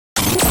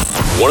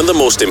One of the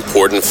most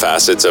important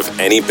facets of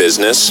any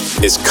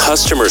business is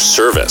customer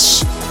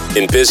service.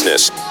 In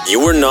business, you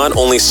are not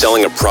only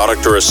selling a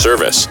product or a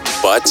service,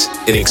 but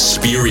an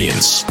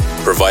experience.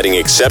 Providing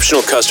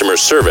exceptional customer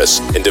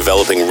service and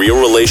developing real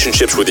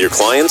relationships with your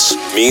clients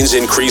means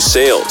increased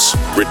sales,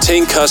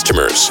 retain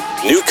customers,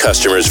 new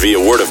customers via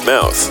word of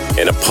mouth,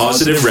 and a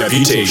positive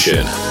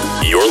reputation.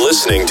 You're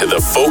listening to the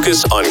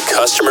Focus on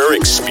Customer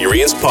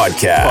Experience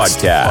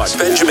podcast.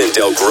 Benjamin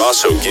Del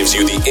Grosso gives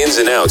you the ins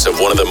and outs of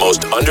one of the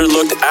most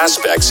underlooked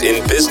aspects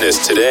in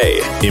business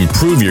today.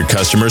 Improve your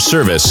customer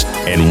service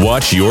and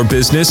watch your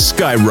business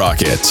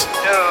skyrocket. 2,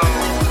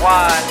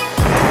 1.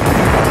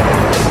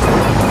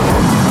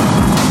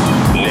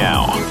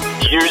 Now,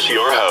 here's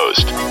your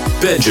host,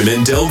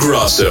 Benjamin Del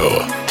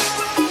Grosso.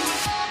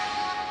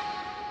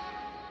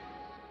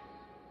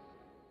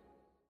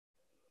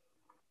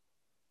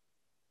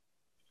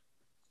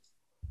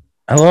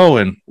 Hello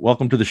and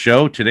welcome to the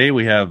show. Today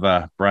we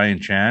have Brian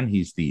Chan.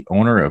 He's the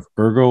owner of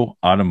Ergo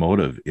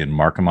Automotive in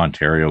Markham,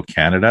 Ontario,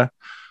 Canada.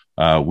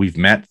 We've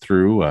met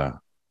through a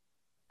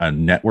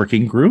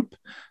networking group.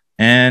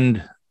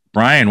 And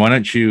Brian, why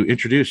don't you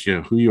introduce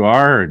who you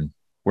are and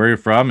where you're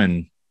from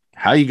and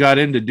how you got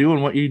into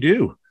doing what you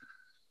do?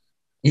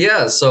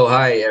 Yeah, so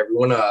hi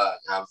everyone.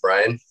 I'm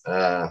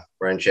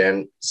Brian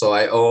Chan. So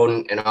I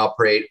own and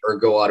operate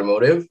Ergo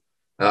Automotive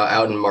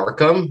out in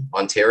Markham,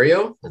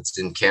 Ontario. That's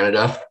in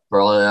Canada for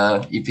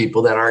all you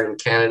people that aren't in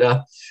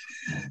Canada.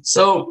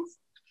 So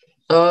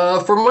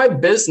for my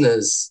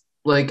business,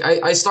 like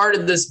I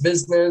started this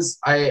business.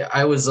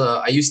 I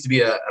used to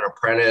be an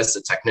apprentice,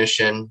 a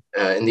technician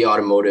in the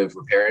automotive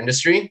repair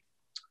industry.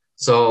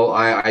 So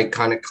I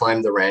kind of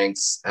climbed the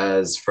ranks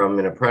as from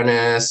an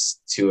apprentice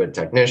to a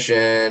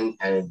technician,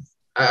 and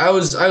I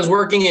was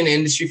working in the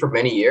industry for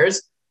many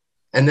years,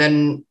 and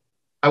then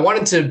I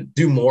wanted to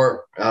do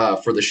more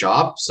for the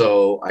shop.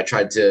 So I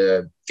tried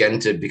to get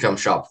into become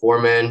shop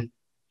foreman,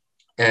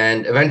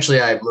 and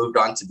eventually I moved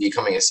on to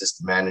becoming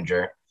assistant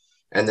manager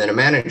and then a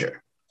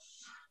manager.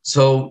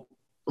 So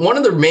one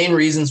of the main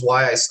reasons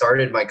why I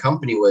started my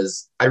company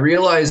was I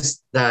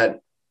realized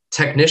that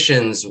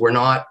technicians were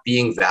not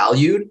being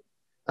valued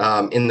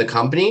in the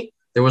company.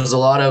 There was a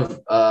lot of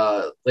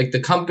like the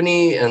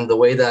company and the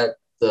way that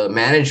the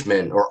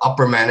management or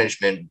upper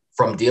management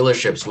from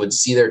dealerships would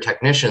see their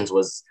technicians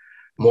was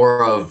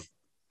more of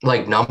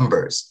like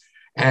numbers.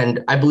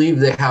 And I believe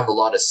they have a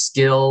lot of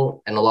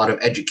skill and a lot of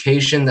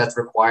education that's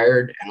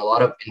required and a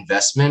lot of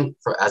investment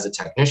as a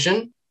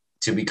technician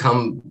to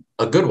become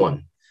a good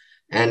one.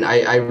 And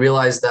I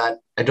realized that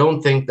I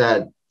don't think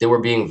that they were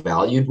being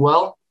valued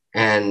well.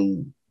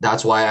 And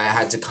that's why I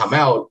had to come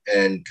out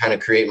and kind of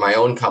create my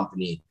own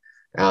company,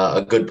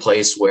 a good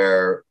place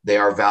where they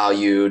are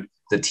valued,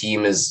 the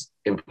team is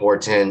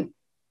important.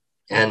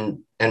 And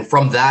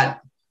from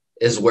that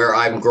is where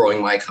I'm growing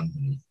my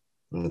company.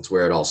 And that's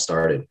where it all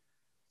started.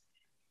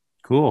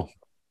 Cool.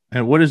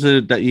 And what is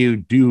it that you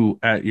do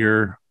at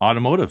your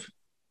automotive?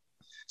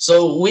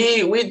 So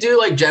we do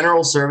like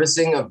general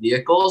servicing of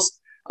vehicles,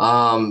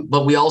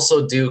 but we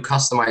also do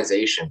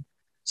customization.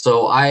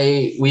 So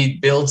we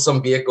build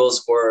some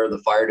vehicles for the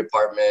fire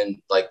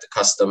department, like the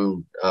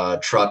custom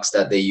trucks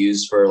that they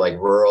use for like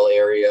rural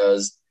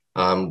areas,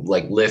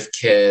 like lift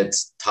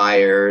kits,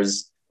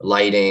 tires,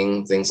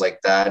 lighting, things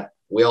like that.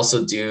 We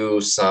also do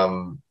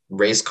some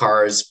race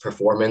cars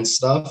performance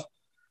stuff.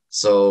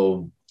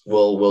 So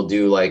we'll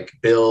do like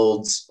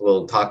builds.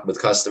 We'll talk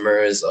with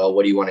customers.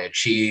 What do you want to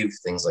achieve?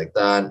 Things like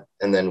that.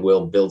 And then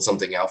we'll build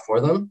something out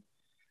for them.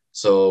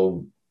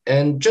 So,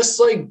 and just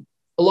like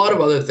a lot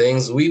of other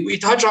things, we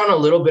touch on a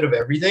little bit of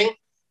everything,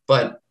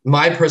 but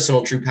my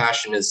personal true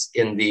passion is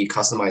in the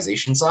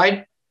customization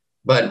side.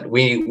 But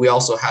we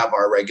also have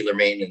our regular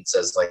maintenance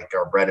as like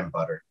our bread and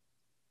butter.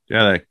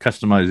 Yeah, that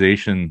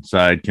customization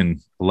side can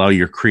allow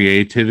your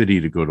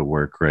creativity to go to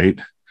work, right?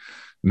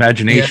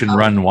 Imagination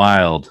run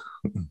wild.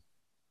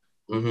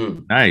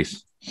 Mm-hmm.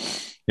 Nice.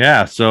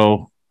 Yeah.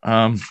 So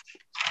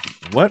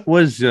what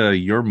was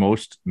your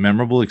most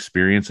memorable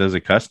experience as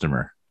a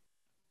customer?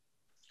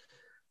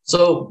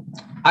 So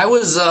I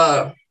was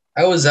out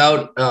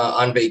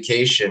on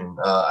vacation.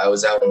 I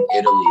was out in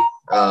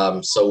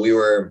Italy. So we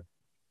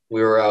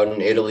were out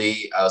in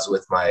Italy. I was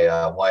with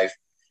my wife,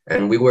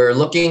 and we were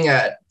looking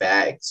at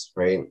bags,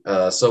 right?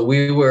 So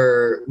we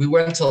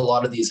went to a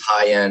lot of these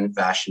high-end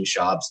fashion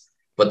shops,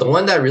 but the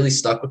one that really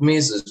stuck with me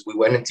is we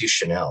went into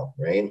Chanel,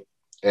 right?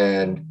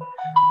 And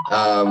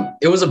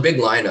it was a big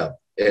lineup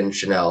in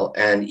Chanel,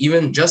 and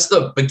even just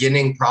the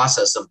beginning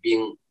process of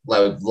being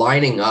like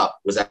lining up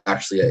was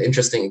actually an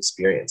interesting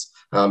experience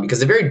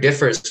because it very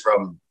differs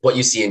from what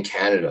you see in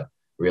Canada,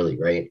 really,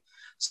 right?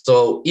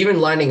 So even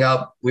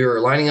we were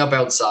lining up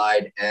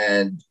outside,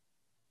 and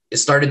it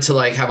started to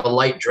like have a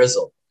light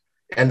drizzle,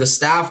 and the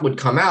staff would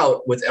come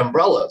out with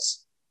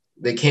umbrellas.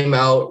 They came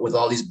out with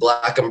all these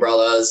black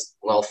umbrellas,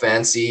 all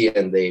fancy,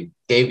 and they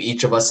gave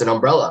each of us an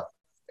umbrella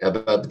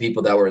about the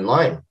people that were in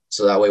line,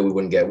 so that way we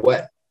wouldn't get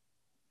wet.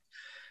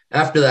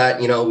 After that,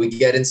 we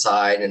get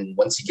inside, and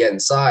once you get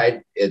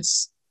inside,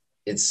 it's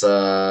it's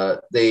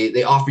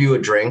they offer you a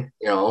drink,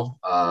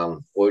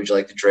 what would you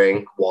like to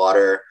drink?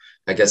 Water.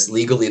 I guess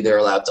legally they're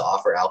allowed to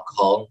offer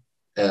alcohol.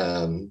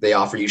 They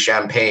offer you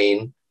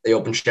champagne. They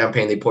open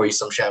champagne, they pour you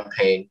some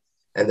champagne,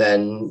 and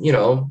then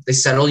they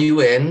settle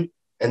you in.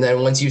 And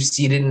then once you're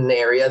seated in an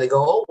area, they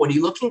go, "Oh, what are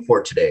you looking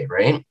for today?"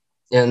 Right?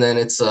 And then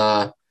it's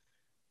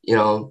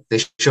they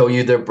show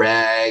you their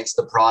bags,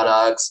 the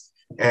products,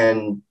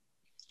 and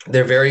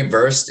they're very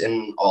versed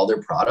in all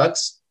their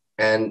products.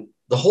 And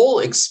the whole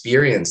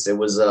experience, it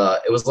was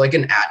like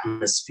an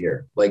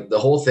atmosphere, like the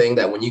whole thing,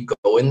 that when you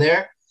go in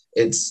there,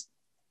 it's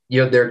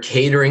they're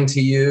catering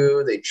to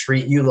you, they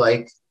treat you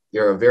like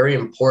you're a very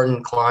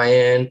important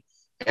client.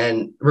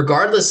 And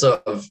regardless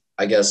of,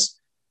 I guess,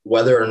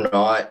 whether or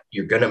not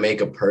you're going to make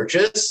a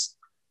purchase,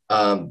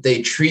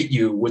 they treat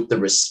you with the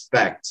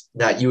respect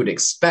that you would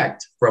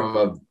expect from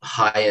a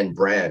high-end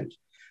brand,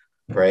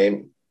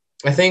 right?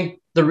 I think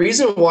the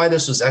reason why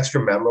this was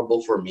extra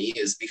memorable for me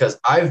is because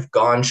I've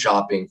gone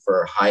shopping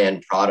for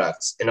high-end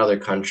products in other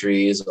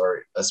countries,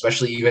 or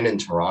especially even in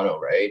Toronto,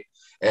 right?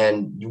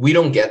 And we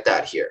don't get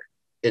that here.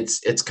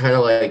 It's kind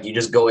of like you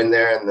just go in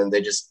there and then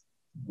they just,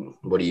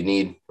 what do you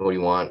need? What do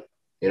you want?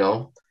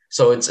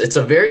 So it's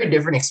a very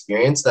different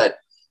experience, that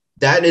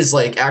is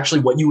like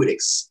actually what you would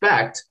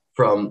expect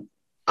from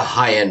a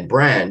high-end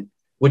brand,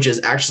 which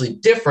is actually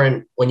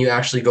different when you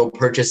actually go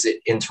purchase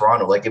it in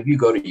Toronto. Like if you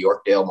go to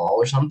Yorkdale Mall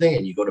or something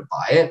and you go to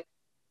buy it,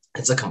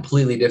 it's a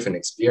completely different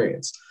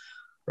experience,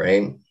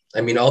 right?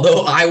 I mean,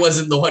 although I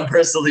wasn't the one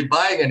personally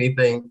buying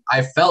anything,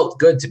 I felt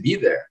good to be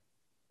there,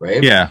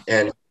 right? Yeah.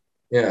 And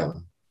yeah.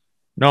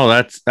 No,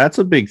 that's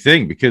a big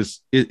thing,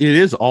 because it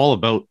is all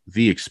about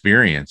the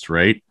experience,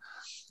 right?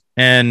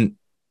 And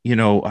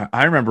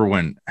I remember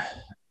when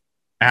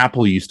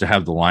Apple used to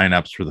have the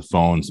lineups for the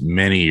phones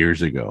many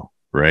years ago,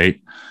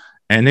 right?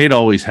 And they'd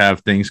always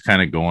have things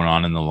kind of going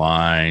on in the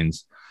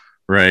lines,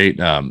 right?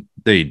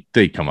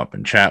 They'd come up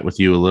and chat with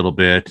you a little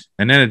bit,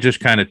 and then it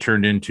just kind of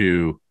turned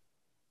into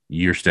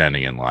you're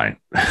standing in line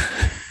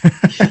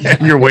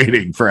and you're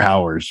waiting for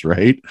hours,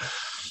 right?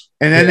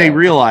 And then they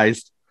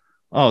realized,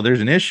 oh,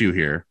 there's an issue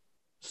here.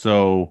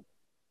 So,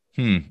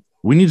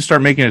 we need to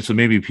start making it so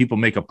maybe people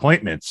make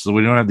appointments, so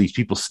we don't have these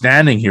people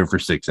standing here for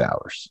 6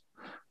 hours,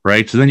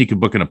 right? So then you can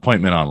book an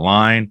appointment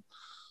online.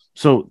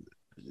 So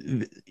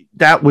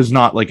that was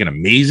not like an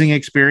amazing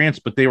experience,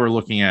 but they were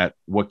looking at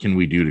what can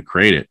we do to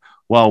create it.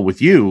 Well,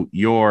 with you,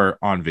 you're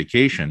on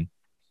vacation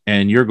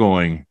and you're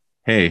going,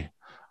 hey,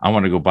 I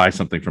want to go buy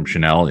something from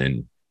Chanel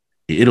in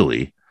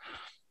Italy.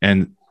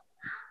 And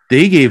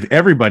they gave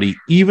everybody,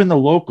 even the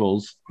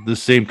locals, the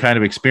same kind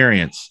of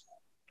experience.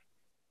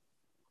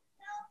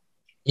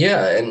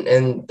 Yeah,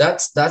 and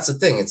that's the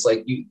thing. It's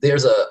like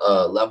there's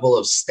a level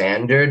of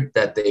standard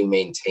that they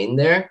maintain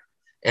there,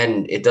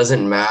 and it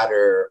doesn't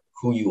matter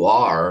who you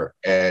are.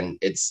 And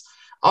it's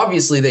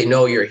obviously they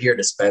know you're here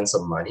to spend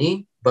some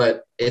money,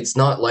 but it's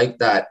not like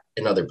that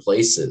in other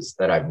places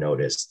that I've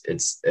noticed.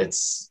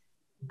 It's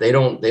they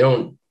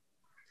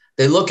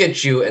look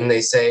at you and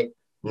they say,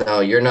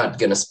 no, you're not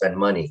going to spend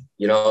money,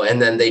 and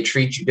then they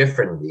treat you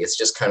differently. It's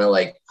just kind of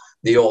like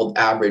the old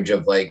average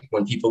of like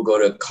when people go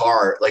to a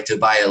car, like to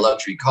buy a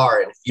luxury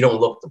car, and if you don't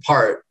look the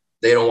part,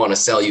 they don't want to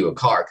sell you a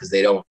car because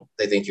they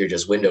think you're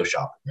just window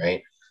shopping,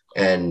 right?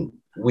 And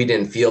we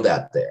didn't feel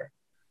that there.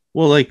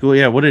 Well,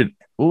 yeah, what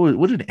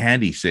did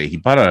Andy say? He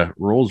bought a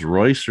Rolls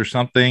Royce or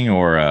something,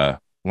 or a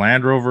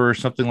Land Rover or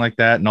something like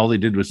that, and all they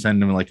did was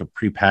send him like a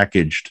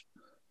prepackaged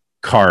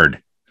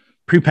card,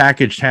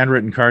 prepackaged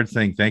handwritten card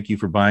saying thank you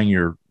for buying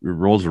your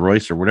Rolls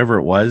Royce or whatever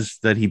it was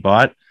that he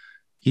bought.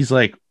 He's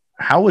like,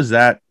 how was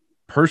that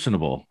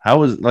personable? How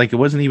was, like, it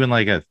wasn't even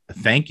like a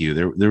thank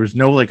you. There was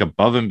no like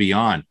above and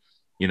beyond.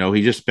 He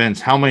just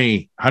spends how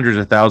many hundreds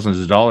of thousands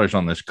of dollars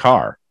on this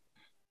car,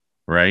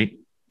 right?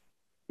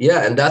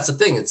 Yeah, and that's the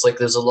thing. It's like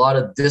there's a lot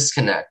of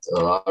disconnect. A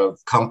lot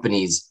of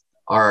companies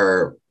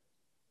are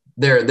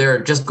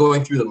they're just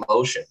going through the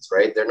motions,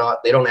 right?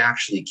 They don't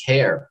actually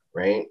care,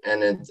 right?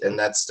 And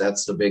that's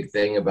the big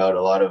thing about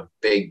a lot of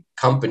big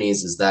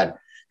companies, is that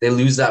they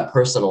lose that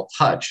personal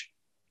touch.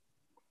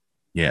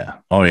 Yeah.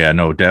 Oh yeah.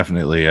 No,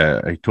 definitely.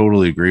 I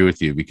totally agree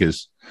with you,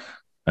 because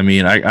I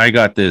mean, I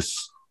got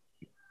this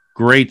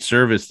great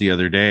service the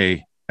other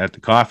day at the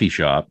coffee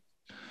shop,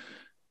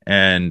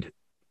 and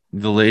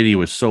the lady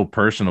was so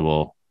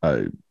personable.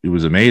 It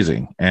was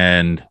amazing.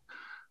 And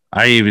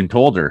I even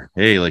told her,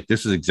 hey, like,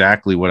 this is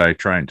exactly what I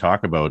try and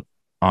talk about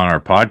on our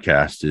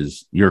podcast,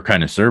 is your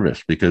kind of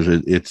service, because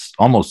it's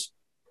almost,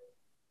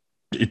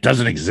 it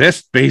doesn't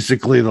exist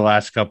basically the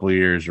last couple of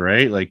years,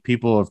 right? Like,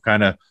 people have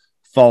kind of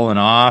fallen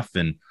off,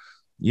 and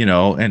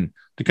and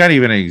to kind of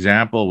even an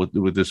example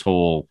with this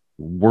whole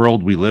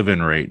world we live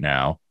in right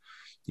now,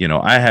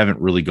 I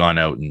haven't really gone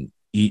out and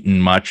eaten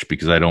much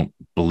because I don't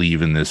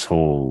believe in this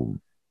whole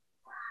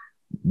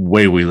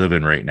way we live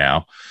in right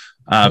now.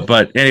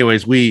 But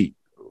anyways, we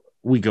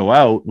go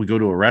out, we go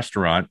to a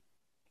restaurant,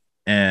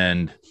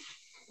 and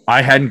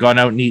I hadn't gone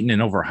out and eaten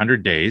in over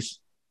 100 days,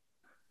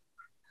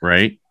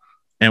 right?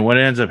 And what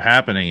ends up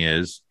happening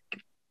is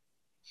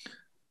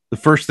the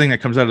first thing that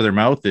comes out of their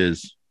mouth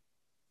is,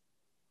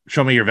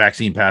 show me your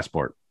vaccine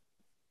passport.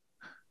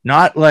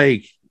 Not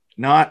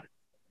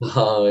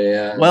Oh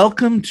yeah.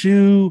 welcome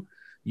to,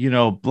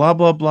 blah,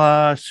 blah,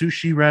 blah,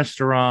 sushi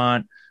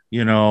restaurant,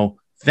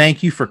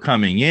 thank you for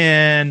coming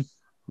in.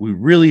 We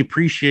really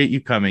appreciate you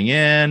coming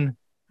in.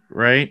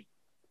 Right.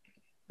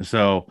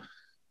 So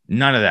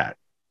none of that.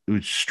 It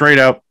was straight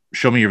up,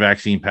 show me your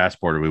vaccine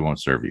passport or we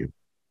won't serve you.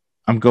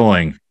 I'm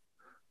going,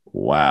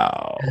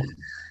 wow,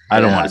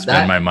 I don't want Yeah, to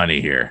spend my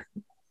money here.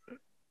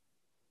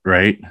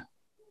 Right.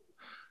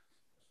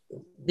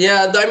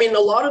 yeah. I mean, a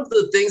lot of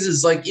the things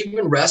is like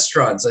even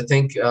restaurants. I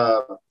think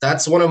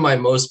that's one of my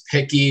most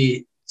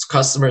picky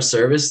customer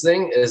service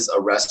thing is a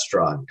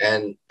restaurant,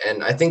 and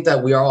I think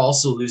that we are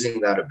also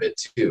losing that a bit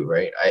too,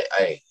 right?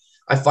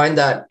 I find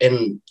that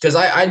in because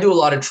I do a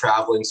lot of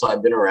traveling, so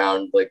I've been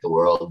around like the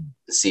world,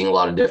 seeing a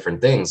lot of different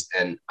things,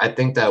 and I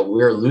think that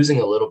we're losing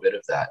a little bit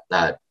of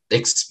that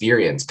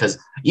experience because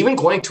even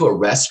going to a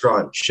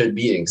restaurant should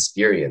be an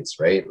experience,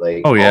 right?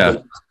 Like Oh, all yeah.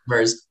 the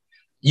customers,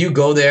 you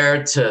go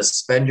there to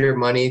spend your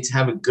money, to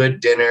have a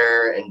good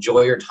dinner,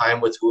 enjoy your time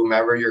with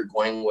whomever you're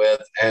going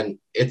with. And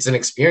it's an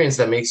experience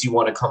that makes you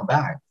want to come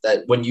back.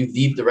 That when you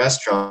leave the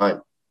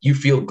restaurant, you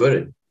feel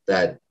good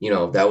that,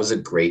 that was a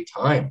great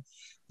time.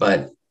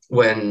 But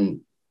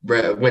when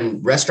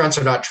restaurants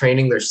are not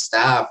training their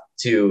staff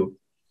to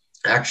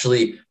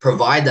actually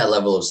provide that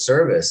level of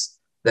service,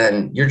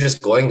 then you're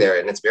just going there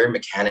and it's very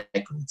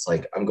mechanical. It's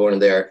like, I'm going in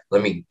there,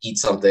 let me eat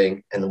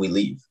something, and then we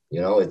leave.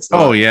 It's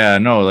Oh, not. yeah.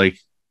 No, like,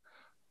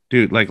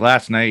 dude, like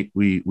last night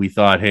we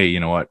thought, hey,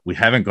 you know what? We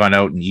haven't gone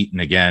out and eaten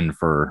again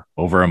for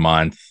over a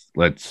month.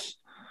 Let's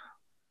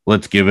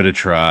give it a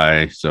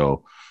try.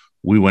 So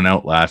we went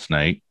out last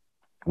night.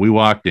 We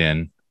walked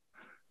in.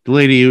 The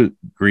lady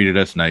greeted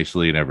us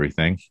nicely and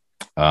everything.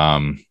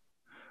 Um,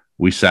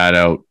 we sat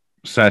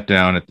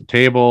down at the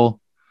table,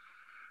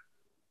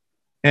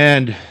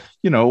 and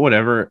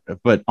whatever.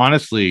 But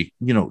honestly,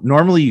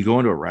 normally you go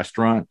into a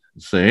restaurant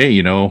and say,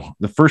 hey,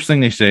 the first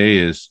thing they say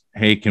is,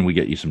 hey, can we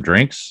get you some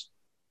drinks?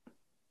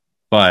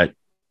 But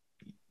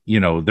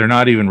they're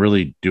not even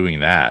really doing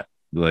that.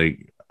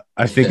 Like,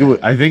 I think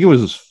it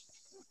was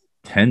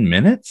 10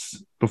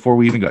 minutes before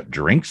we even got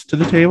drinks to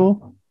the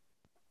table.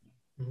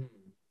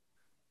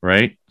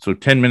 Right. So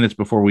 10 minutes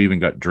before we even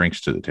got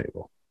drinks to the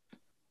table.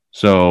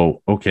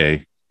 So,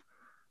 okay.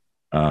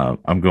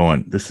 I'm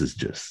going, this is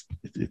just,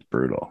 it's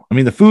brutal. I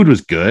mean, the food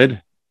was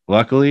good,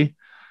 luckily,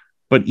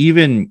 but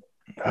even,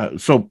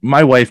 so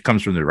my wife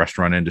comes from the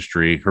restaurant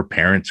industry. Her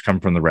parents come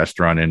from the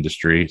restaurant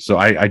industry. So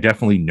I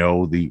definitely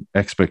know the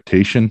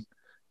expectation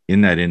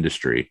in that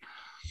industry.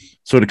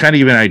 So to kind of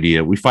give an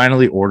idea, we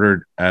finally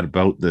ordered at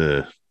about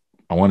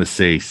I want to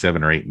say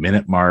 7 or 8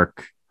 minute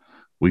mark.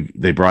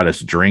 They brought us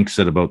drinks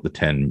at about the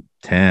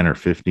 10 or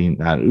 15.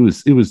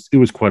 It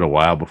was quite a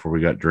while before we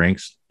got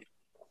drinks.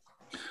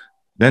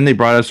 Then they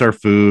brought us our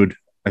food.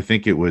 I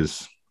think it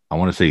was, I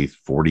want to say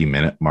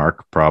 40-minute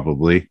mark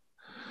probably.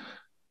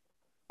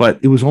 But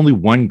it was only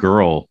one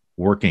girl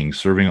working,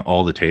 serving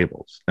all the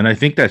tables. And I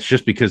think that's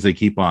just because they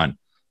keep on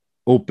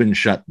open,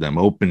 shut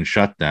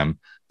them,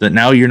 that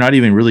now you're not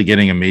even really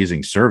getting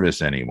amazing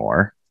service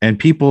anymore. And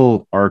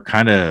people are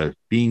kind of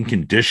being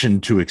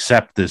conditioned to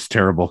accept this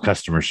terrible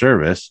customer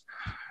service.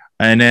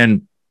 And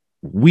then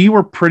we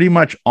were pretty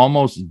much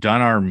almost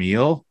done our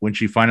meal when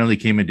she finally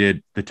came and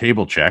did the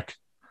table check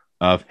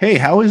of, hey,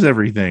 how is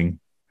everything?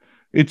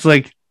 It's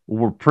like,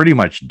 we're pretty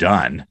much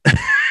done.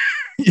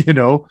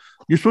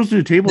 You're supposed to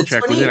do a table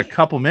check within a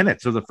couple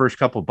minutes of the first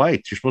couple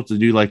bites. You're supposed to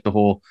do like the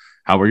whole,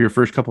 how were your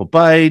first couple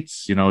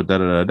bites? Da da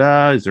da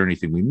da. Is there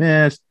anything we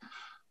missed?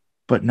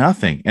 But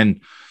nothing.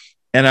 And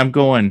I'm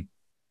going,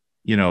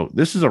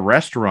 this is a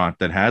restaurant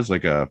that has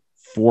like a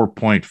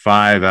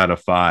 4.5 out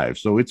of 5.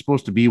 So it's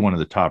supposed to be one of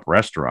the top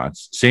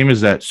restaurants. Same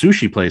as that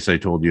sushi place I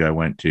told you I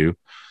went to,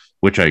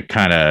 which I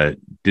kind of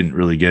didn't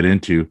really get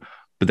into,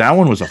 but that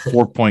one was a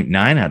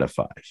 4.9 out of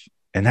 5.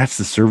 And that's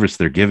the service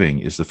they're giving,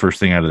 is the first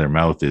thing out of their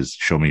mouth is,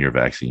 show me your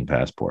vaccine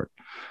passport.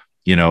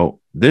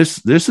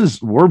 This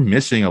is, we're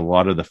missing a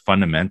lot of the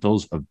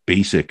fundamentals of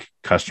basic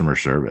customer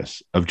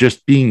service, of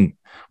just being,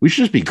 we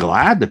should just be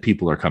glad that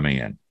people are coming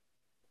in.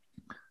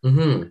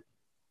 Mm-hmm.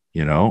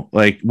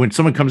 Like when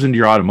someone comes into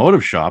your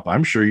automotive shop,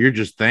 I'm sure you're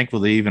just thankful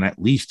they even at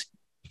least,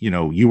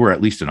 you were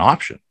at least an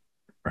option.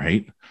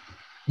 Right.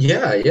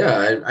 Yeah.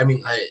 Yeah. I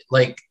mean, I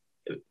like,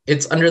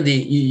 it's under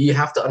you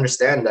have to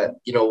understand that,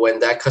 when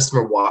that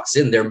customer walks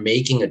in, they're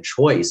making a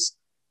choice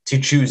to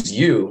choose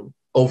you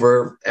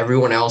over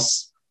everyone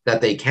else that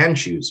they can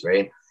choose.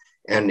 Right.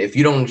 And if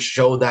you don't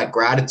show that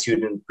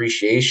gratitude and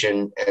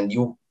appreciation, and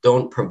you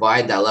don't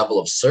provide that level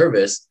of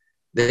service,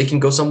 they can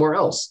go somewhere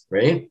else.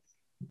 Right.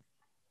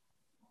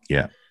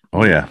 Yeah.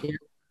 Oh yeah.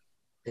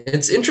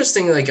 It's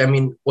interesting. Like, I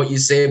mean, what you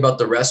say about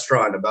the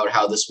restaurant, about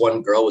how this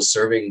one girl was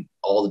serving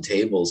all the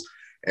tables.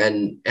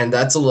 And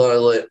that's a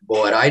little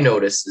what I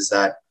noticed, is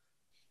that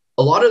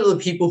a lot of the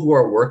people who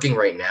are working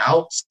right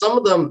now, some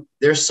of them,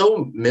 they're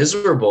so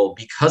miserable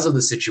because of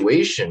the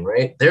situation,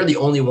 right? They're the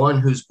only one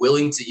who's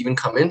willing to even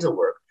come into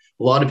work.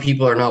 a lot of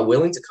people are not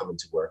willing to come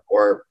into work,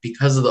 or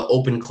because of the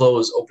open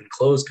close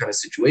kind of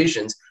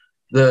situations,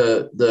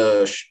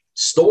 the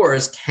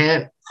stores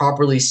can't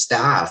properly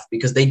staff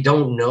because they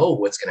don't know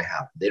what's going to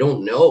happen. They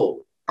don't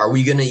know, are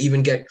we going to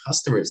even get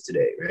customers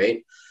today,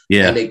 right?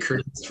 Yeah. And it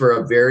creates for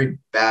a very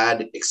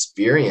bad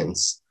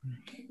experience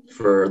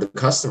for the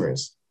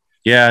customers.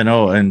 Yeah,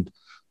 no. And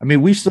I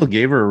mean, we still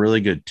gave her a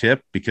really good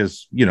tip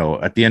because, you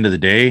know, at the end of the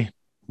day,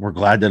 we're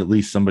glad that at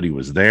least somebody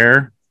was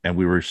there and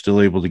we were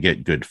still able to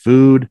get good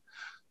food.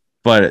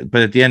 But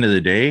at the end of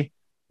the day,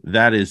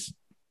 that is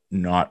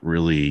not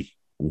really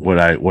what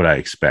I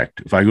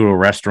expect. If I go to a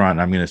restaurant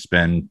and I'm going to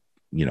spend,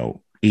 you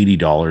know,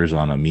 $80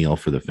 on a meal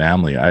for the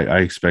family, I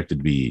expect it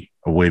to be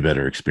a way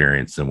better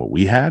experience than what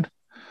we had.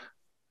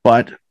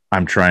 But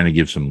I'm trying to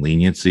give some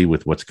leniency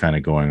with what's kind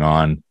of going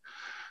on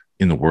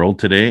in the world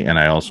today. And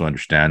I also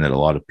understand that a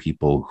lot of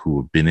people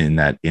who have been in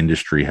that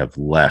industry have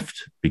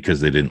left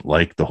because they didn't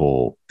like the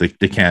whole, they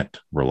can't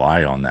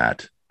rely on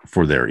that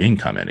for their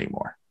income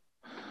anymore.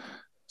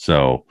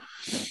 So,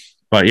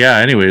 but yeah,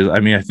 anyways, I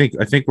mean, I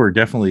think we're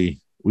definitely,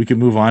 we can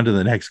move on to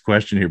the next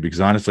question here, because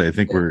honestly, I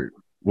think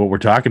what we're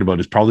talking about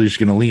is probably just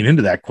going to lean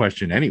into that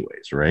question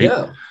anyways, right?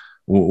 Yeah.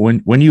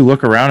 When you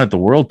look around at the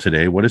world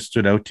today, what has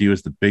stood out to you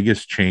as the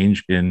biggest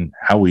change in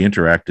how we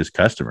interact as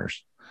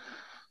customers?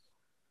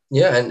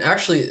 Yeah, and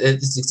actually,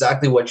 it's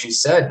exactly what you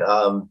said.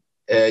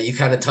 You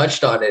kind of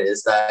touched on it,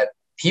 is that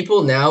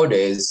people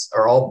nowadays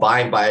are all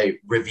buying by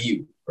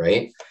review,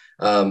 right?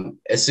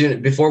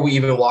 Before we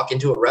even walk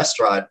into a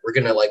restaurant, we're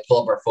gonna like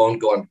pull up our phone,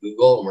 go on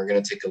Google, and we're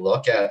gonna take a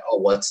look at,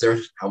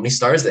 how many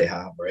stars they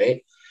have,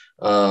 right?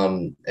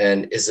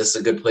 And is this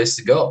a good place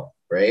to go,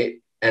 right?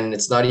 And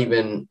it's not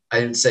even, I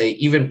would say,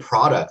 even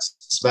products,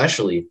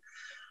 especially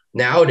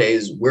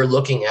nowadays, we're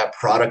looking at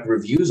product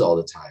reviews all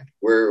the time.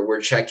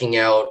 We're checking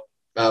out.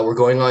 We're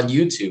going on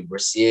YouTube. We're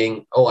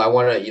seeing,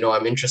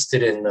 I'm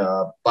interested in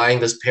buying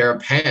this pair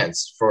of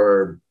pants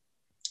for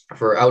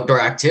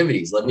outdoor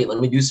activities. Let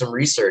me do some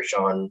research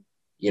on,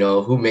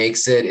 who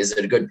makes it. Is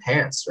it a good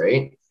pants,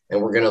 right? And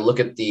we're gonna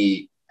look at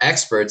the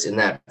experts in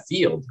that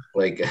field.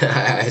 Like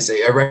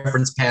I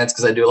reference pants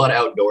because I do a lot of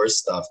outdoor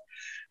stuff,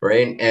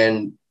 right?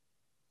 And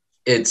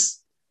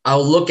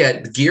I'll look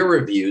at gear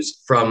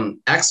reviews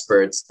from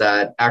experts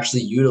that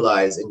actually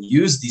utilize and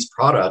use these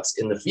products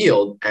in the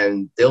field,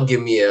 and they'll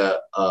give me a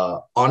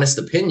honest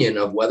opinion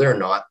of whether or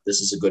not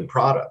this is a good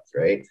product,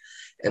 right?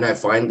 And I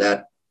find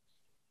that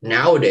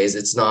nowadays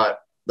it's not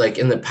like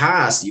in the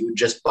past. You would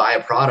just buy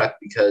a product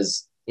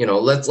because,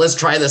 let's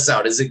try this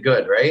out. Is it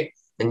good, right?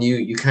 And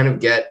you kind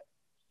of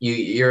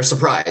you're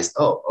surprised.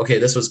 Oh, okay,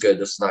 this was good.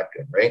 This is not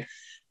good, right?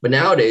 But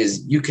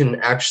nowadays you can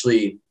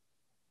actually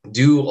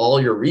do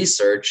all your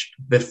research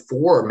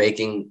before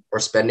making or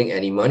spending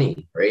any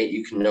money, right?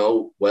 You can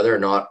know whether or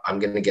not I'm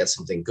going to get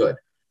something good.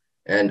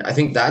 And I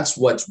think that's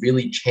what's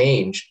really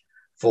changed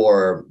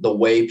for the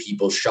way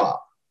people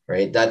shop,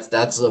 right?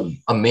 That's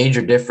a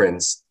major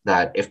difference,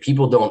 that if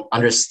people don't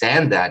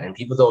understand that and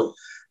people don't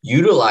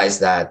utilize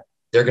that,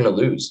 they're going to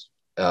lose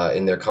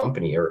in their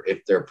company, or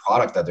if their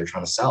product that they're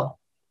trying to sell.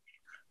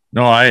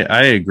 No,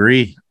 I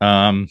agree.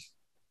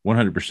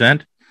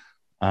 100%.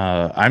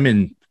 I'm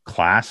in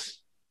class.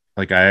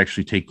 Like, I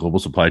actually take global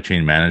supply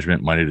chain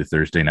management Monday to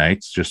Thursday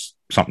nights, just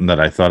something that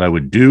I thought I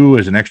would do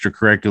as an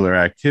extracurricular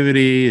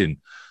activity. And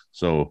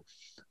so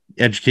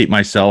educate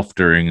myself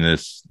during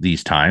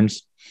these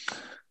times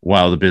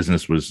while the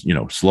business was,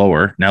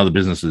 slower. Now the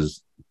business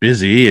is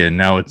busy, and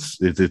now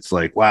it's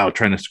like, wow,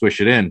 trying to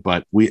squish it in.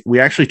 But we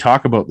actually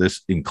talk about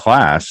this in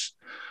class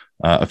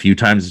a few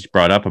times. It's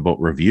brought up about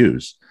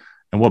reviews.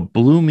 And what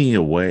blew me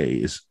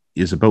away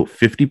is about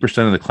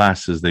 50% of the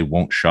class says they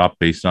won't shop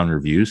based on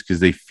reviews because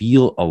they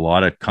feel a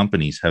lot of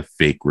companies have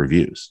fake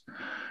reviews.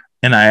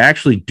 And I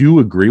actually do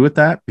agree with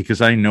that,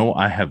 because I know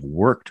I have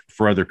worked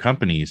for other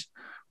companies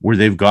where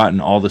they've gotten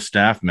all the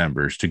staff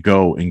members to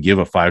go and give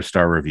a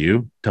 5-star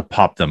review to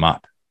pop them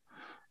up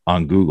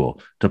on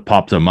Google, to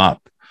pop them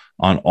up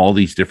on all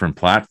these different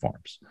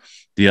platforms.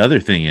 The other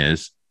thing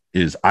is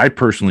I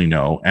personally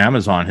know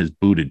Amazon has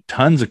booted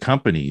tons of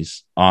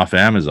companies off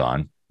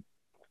Amazon,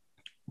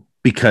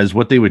 because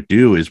what they would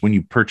do is, when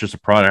you purchase a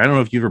product, I don't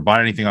know if you ever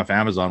bought anything off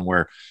Amazon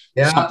where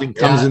something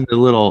comes in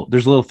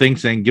there's a little thing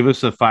saying, give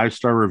us a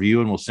 5-star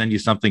review and we'll send you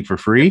something for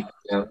free.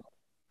 Yeah.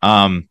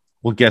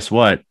 Well, guess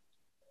what?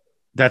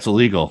 That's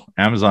illegal.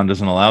 Amazon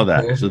doesn't allow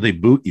that. So they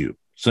boot you.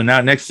 So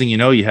now, next thing you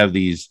know, you have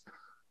these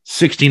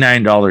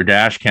 $69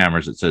 dash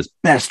cameras that says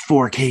best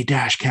 4K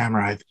dash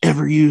camera I've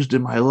ever used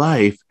in my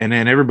life. And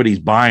then everybody's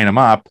buying them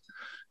up,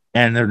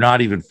 and they're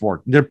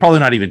probably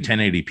not even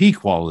 1080p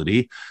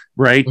quality.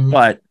 Right. Mm-hmm.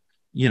 But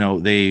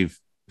they've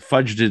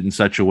fudged it in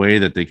such a way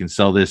that they can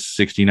sell this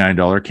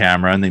 $69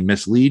 camera, and they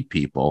mislead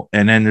people.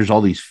 And then there's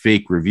all these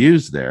fake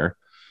reviews there.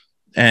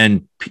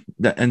 And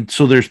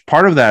so there's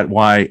part of that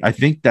why I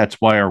think that's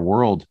why our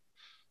world,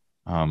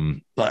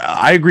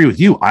 I agree with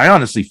you. I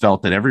honestly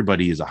felt that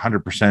everybody is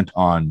 100%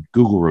 on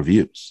Google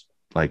reviews.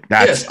 Like,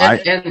 that's,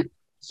 yes, and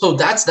so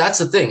that's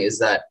the thing, is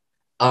that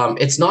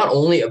it's not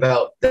only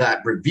about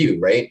that review,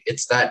 right?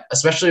 It's that,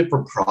 especially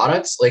for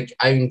products, like,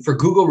 I mean, for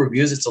Google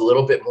reviews, it's a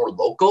little bit more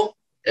local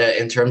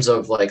in terms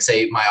of, like,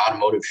 say, my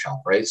automotive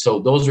shop, right? So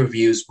those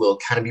reviews will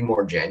kind of be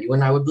more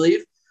genuine, I would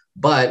believe.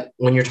 But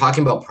when you're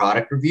talking about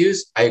product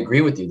reviews, I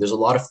agree with you. There's a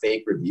lot of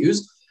fake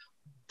reviews,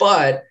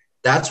 but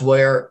that's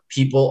where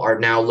people are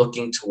now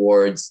looking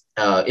towards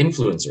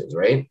influencers,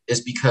 right? Is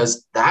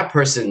because that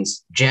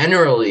person's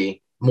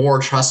generally more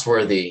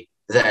trustworthy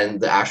than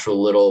the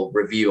actual little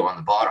review on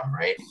the bottom,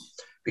 right?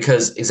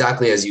 Because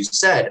exactly as you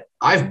said,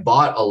 I've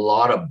bought a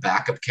lot of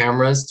backup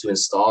cameras to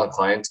install in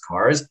clients'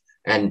 cars,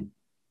 and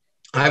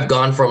I've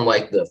gone from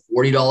like the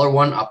 $40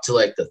 one up to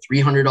like the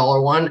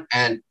 $300 one,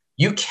 and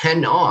you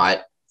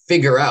cannot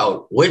figure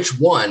out which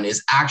one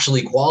is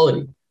actually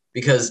quality,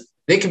 because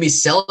they could be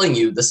selling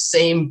you the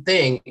same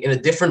thing in a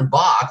different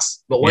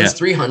box, but one's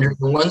 300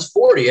 and one's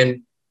 40,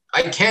 and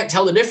I can't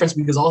tell the difference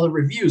because all the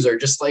reviews are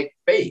just like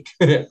fake.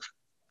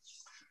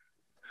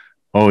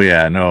 Oh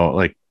yeah, no,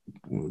 like,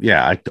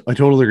 yeah, I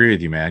totally agree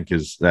with you, man,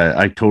 because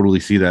I totally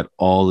see that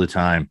all the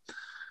time.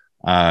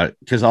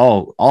 Because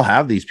I'll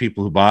have these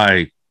people who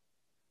buy,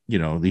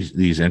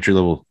 these entry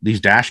level, these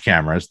dash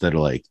cameras that are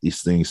like,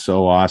 these things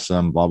so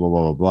awesome, blah blah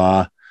blah blah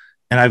blah,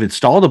 and I've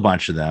installed a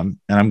bunch of them,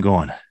 and I'm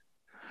going,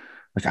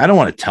 like, I don't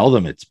want to tell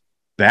them it's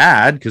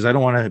bad because I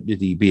don't want to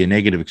be a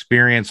negative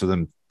experience of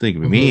them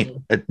thinking of me.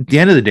 At the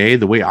end of the day,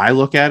 the way I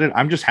look at it,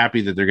 I'm just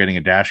happy that they're getting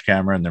a dash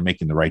camera and they're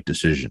making the right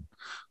decision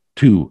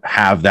to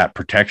have that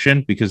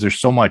protection, because there's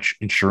so much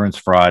insurance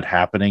fraud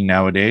happening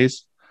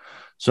nowadays.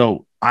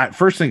 So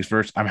first things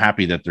first, I'm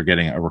happy that they're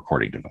getting a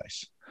recording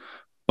device,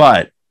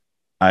 but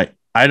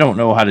I don't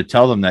know how to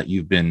tell them that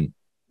you've been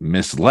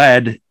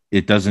misled.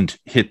 It doesn't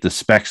hit the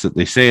specs that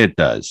they say it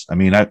does. I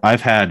mean,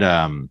 I've had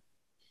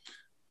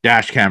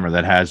dash camera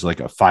that has like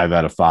a 5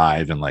 out of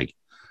 5 and like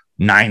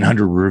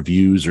 900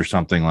 reviews or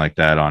something like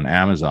that on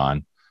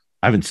Amazon.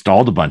 I've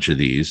installed a bunch of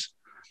these,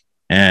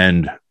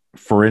 and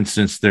for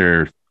instance,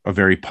 they're a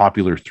very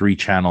popular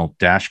 3-channel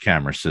dash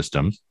camera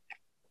system.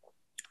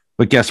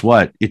 But guess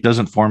what? It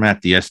doesn't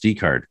format the SD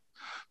card.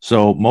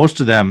 So most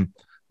of them,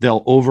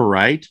 they'll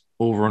overwrite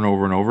over and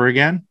over and over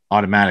again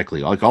automatically.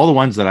 Like all the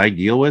ones that I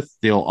deal with,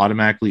 they'll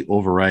automatically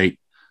overwrite.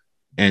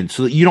 And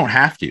so that you don't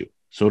have to.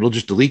 So it'll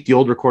just delete the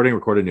old recording,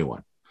 record a new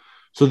one.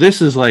 So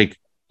this is like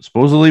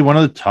supposedly one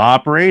of the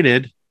top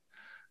rated,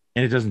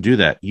 and it doesn't do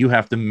that. You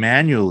have to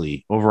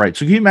manually overwrite.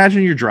 So can you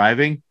imagine you're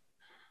driving?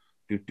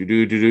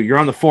 You're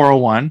on the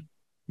 401.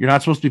 You're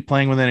not supposed to be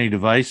playing with any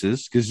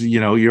devices because,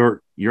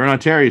 you're in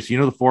Ontario.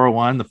 So, the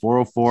 401, the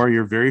 404,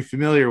 you're very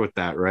familiar with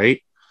that,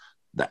 right?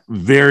 That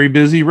very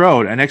busy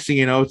road. And next thing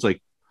you know, it's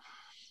like,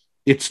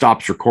 it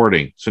stops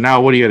recording. So now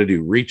what do you got to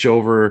do? Reach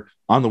over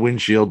on the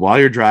windshield while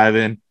you're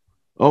driving.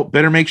 Oh,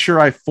 better make sure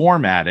I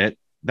format it.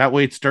 That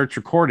way it starts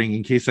recording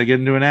in case I get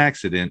into an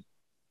accident.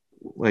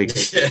 Like,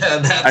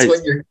 that's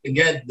when you're going to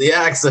get the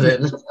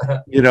accident.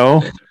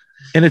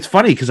 And it's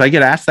funny because I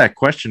get asked that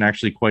question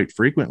actually quite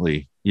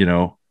frequently,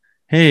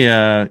 hey,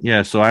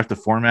 so I have to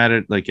format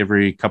it like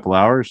every couple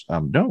hours.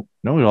 No,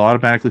 it'll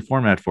automatically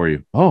format for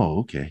you. Oh,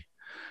 okay.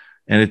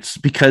 And it's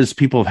because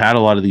people have had a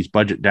lot of these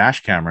budget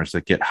dash cameras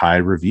that get high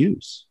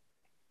reviews.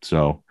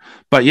 So,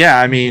 but yeah,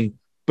 I mean,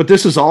 but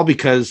this is all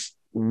because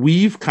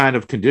we've kind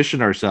of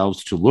conditioned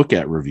ourselves to look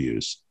at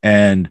reviews,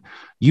 and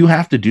you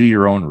have to do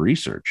your own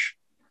research,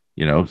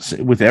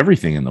 with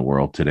everything in the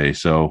world today.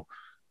 So,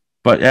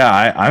 but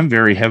yeah, I'm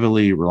very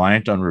heavily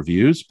reliant on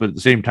reviews, but at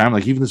the same time,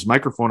 like even this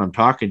microphone I'm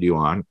talking to you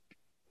on,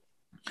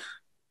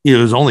 it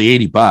was only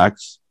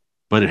 $80,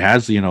 but it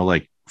has,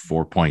 like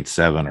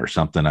 4.7 or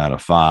something out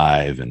of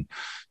 5.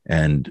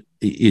 And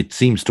it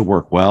seems to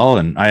work well.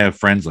 And I have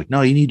friends like,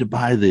 no, you need to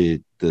buy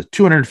the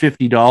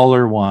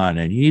 $250 one,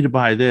 and you need to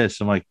buy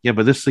this. I'm like, yeah,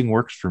 but this thing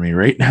works for me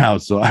right now.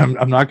 So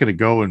I'm not going to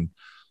go and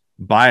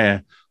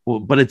buy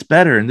but it's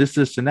better. And this,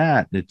 and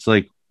that. And it's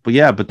like, but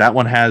yeah, but that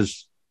one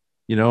has,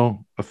 a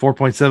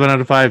 4.7 out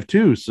of 5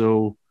 too.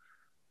 So,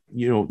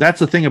 that's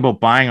the thing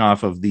about buying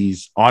off of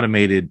these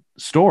automated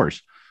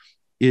stores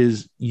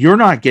is you're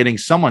not getting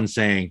someone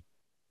saying,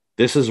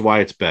 this is why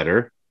it's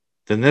better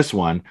than this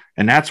one.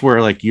 And that's where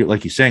like you're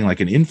saying, like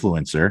an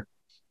influencer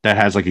that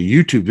has like a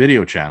YouTube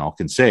video channel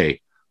can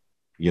say,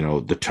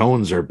 the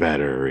tones are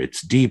better,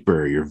 it's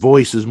deeper, your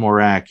voice is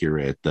more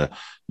accurate,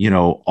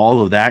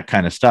 all of that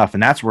kind of stuff.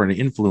 And that's where an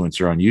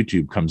influencer on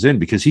YouTube comes in,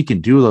 because he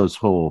can do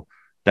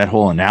that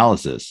whole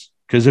analysis.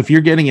 Because if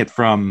you're getting it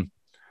from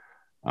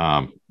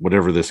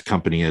whatever this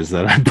company is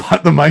that I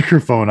bought the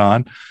microphone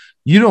on,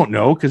 you don't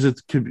know, because it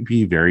could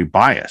be very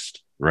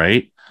biased,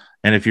 right?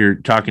 And if you're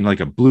talking like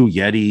a Blue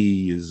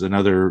Yeti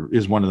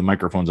is one of the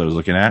microphones I was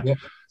looking at,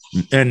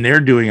 and they're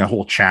doing a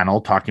whole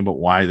channel talking about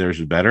why theirs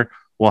is better.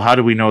 Well, how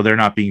do we know they're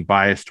not being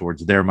biased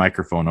towards their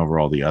microphone over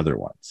all the other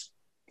ones?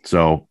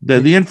 So the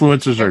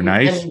influencers are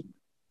nice.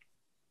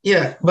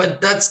 Yeah,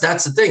 but that's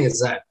the thing is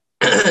that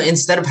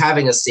instead of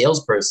having a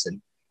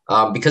salesperson,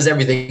 because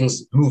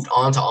everything's moved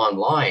on to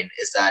online,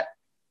 is that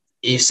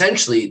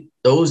essentially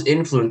those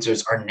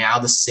influencers are now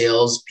the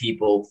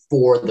salespeople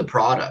for the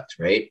product,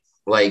 right?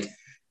 Like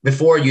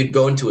before you'd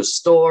go into a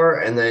store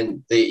and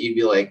then you'd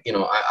be like,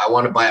 I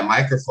want to buy a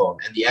microphone,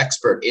 and the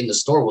expert in the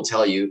store will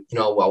tell you,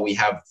 well, we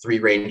have 3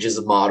 ranges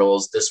of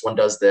models. This one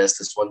does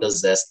this one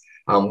does this.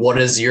 What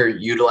is your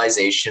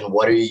utilization?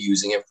 What are you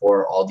using it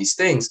for? All these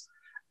things.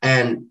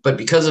 But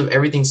because of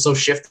everything so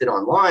shifted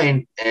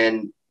online,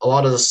 and a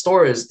lot of the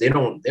stores, they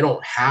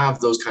don't have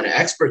those kind of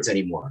experts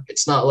anymore.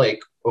 It's not like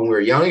when we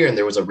were younger and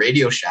there was a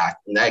Radio Shack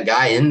and that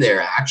guy in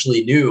there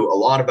actually knew a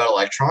lot about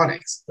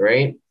electronics,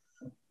 right?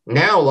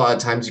 Now, a lot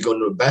of times you go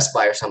to a Best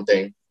Buy or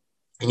something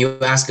and you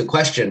ask a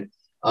question,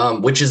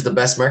 which is the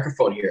best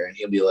microphone here? And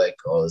he'll be like,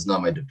 oh, it's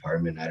not my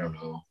department. I don't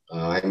know.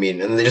 And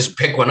they just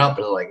pick one up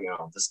and they're like,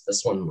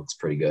 this one looks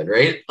pretty good,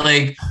 right?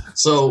 Like,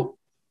 so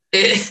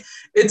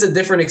it's a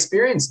different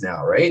experience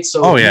now, right?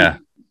 So, oh yeah.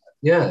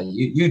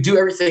 You do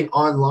everything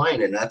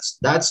online, and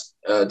that's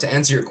to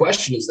answer your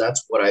question, is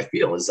that's what I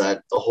feel, is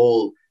that the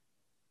whole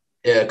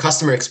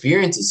customer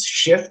experience is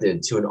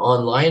shifted to an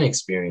online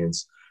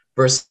experience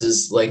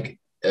versus like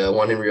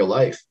one in real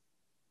life.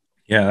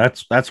 Yeah,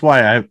 that's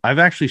why I've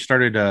actually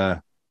started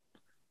the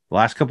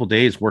last couple of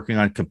days working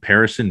on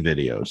comparison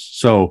videos.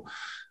 So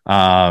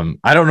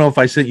I don't know if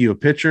I sent you a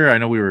picture. I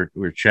know we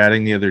were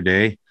chatting the other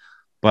day,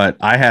 but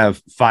I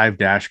have 5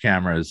 dash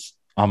cameras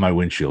on my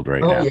windshield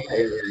right now.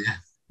 Yeah.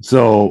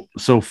 So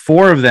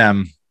 4 of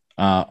them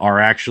are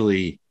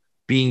actually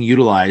being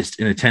utilized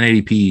in a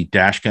 1080p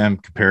dash cam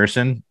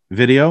comparison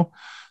video.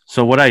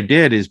 So what I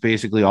did is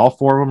basically all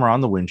 4 of them are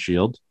on the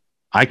windshield.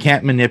 I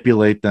can't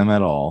manipulate them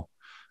at all.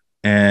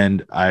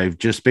 And I've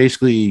just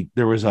basically,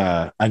 there was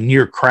a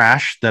near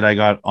crash that I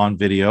got on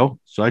video.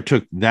 So I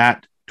took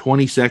that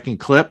 20-second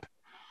clip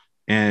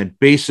and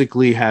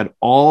basically had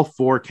all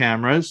 4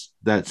 cameras,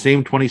 that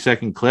same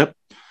 20-second clip.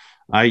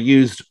 I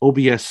used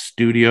OBS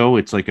Studio.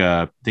 It's like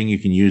a thing you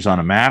can use on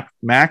a Mac.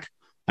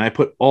 And I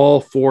put all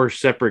 4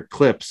 separate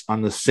clips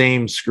on the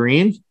same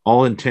screen,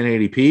 all in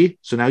 1080p.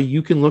 So now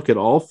you can look at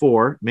all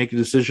 4, make a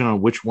decision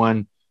on which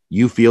one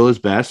you feel is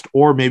best.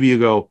 Or maybe you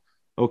go,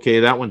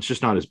 okay, that one's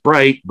just not as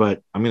bright,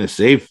 but I'm going to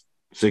save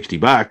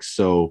 $60.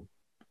 So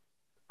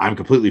I'm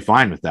completely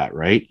fine with that.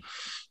 Right.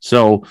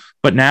 So,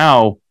 but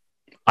now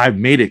I've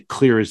made it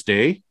clear as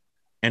day.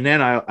 And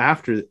then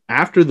after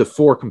the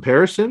 4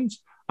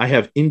 comparisons, I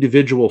have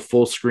individual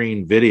full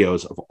screen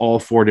videos of all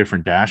 4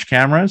 different dash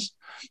cameras.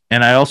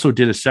 And I also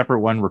did a separate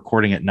one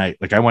recording at night.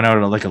 Like I went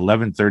out at like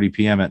 11:30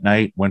 p.m. at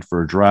night, went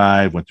for a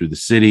drive, went through the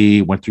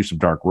city, went through some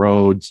dark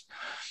roads.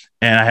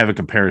 And I have a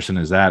comparison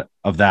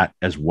of that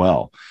as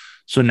well.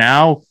 So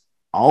now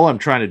all I'm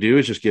trying to do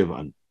is just give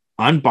an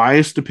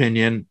unbiased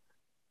opinion.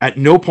 At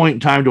no point in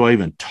time do I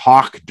even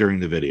talk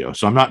during the video.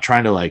 So I'm not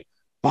trying to like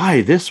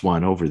buy this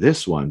one over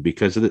this one,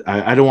 because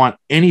I don't want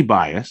any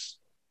bias.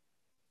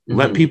 Mm-hmm.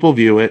 Let people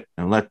view it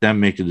and let them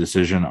make a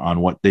decision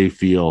on what they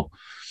feel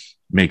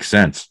makes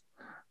sense,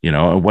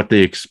 what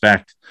they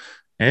expect.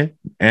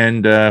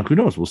 And who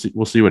knows?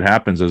 We'll see what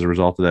happens as a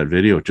result of that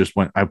video. Just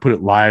when I put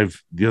it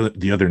live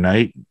the other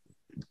night,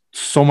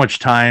 so much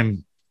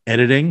time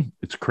editing,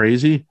 it's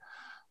crazy,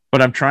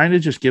 but I'm trying to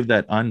just give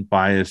that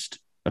unbiased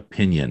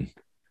opinion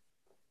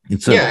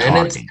instead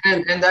of talking.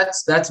 And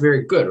that's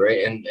very good,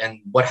 right?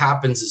 And what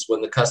happens is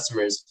when the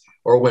customers,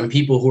 or when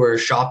people who are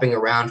shopping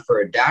around for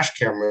a dash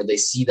camera, they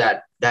see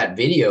that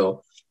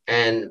video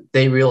and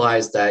they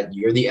realize that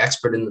you're the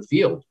expert in the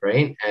field,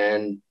 right?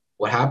 And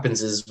what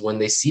happens is when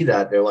they see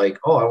that, they're like,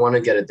 oh, I want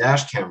to get a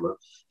dash camera,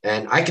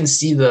 and I can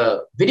see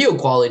the video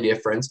quality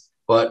difference.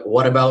 But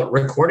what about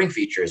recording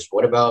features?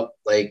 What about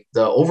like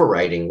the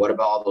overwriting? What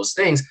about all those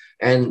things?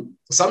 And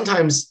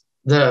sometimes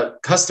the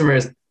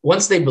customers,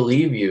 once they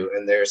believe you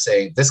and they're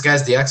saying, this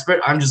guy's the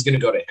expert, I'm just going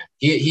to go to him.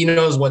 He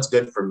knows what's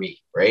good for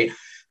me, right?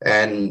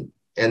 And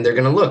they're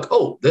going to look,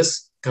 oh,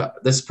 this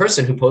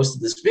person who posted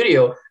this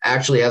video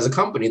actually has a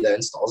company that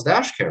installs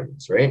dash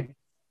cameras, right?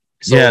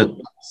 So yeah,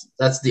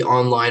 that's the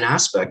online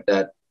aspect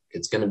that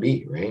it's going to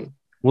be, right?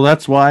 Well,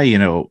 that's why,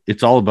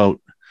 it's all about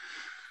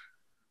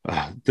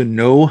the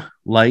know,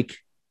 like,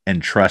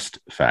 and trust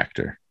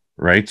factor,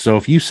 right? So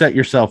if you set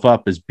yourself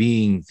up as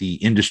being the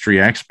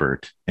industry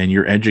expert and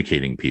you're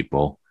educating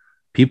people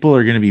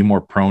are going to be more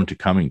prone to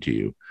coming to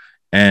you.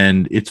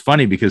 And it's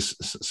funny because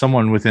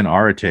someone within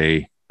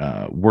Arate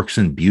works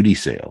in beauty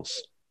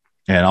sales,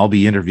 and I'll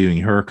be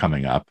interviewing her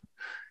coming up.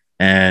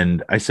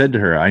 And I said to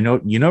her, I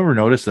know you never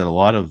notice that a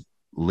lot of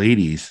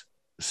ladies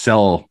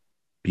sell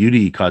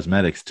beauty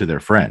cosmetics to their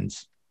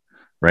friends,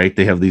 right?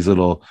 They have these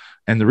little,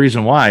 and the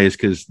reason why is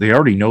because they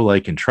already know,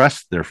 like, and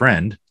trust their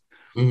friend.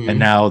 Mm-hmm. And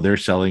now they're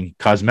selling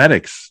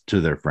cosmetics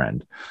to their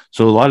friend.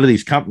 So a lot of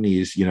these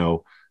companies,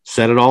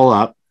 set it all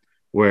up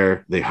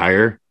where they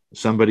hire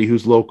somebody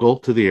who's local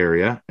to the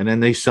area, and then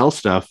they sell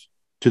stuff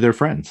to their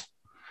friends,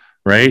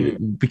 right?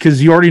 Mm-hmm.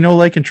 Because you already know,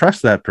 like, and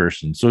trust that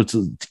person. So it's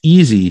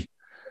easy.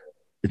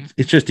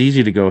 It's just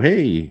easy to go,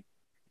 hey,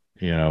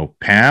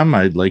 Pam,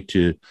 I'd like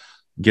to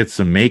get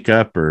some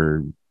makeup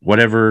or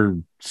whatever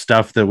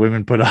stuff that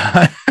women put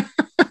on.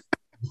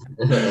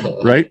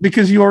 Right?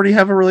 Because you already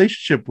have a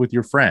relationship with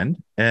your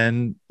friend,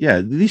 and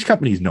yeah, these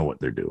companies know what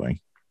they're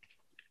doing.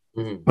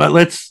 Mm-hmm. But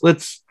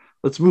let's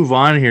let's move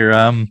on here.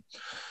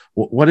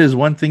 What is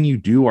one thing you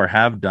do or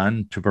have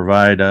done to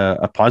provide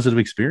a positive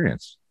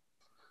experience?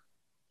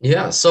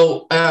 Yeah.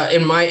 So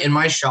in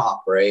my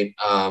shop, right,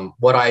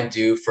 what I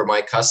do for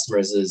my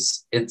customers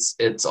is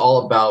it's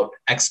all about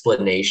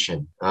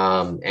explanation,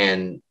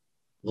 and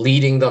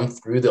leading them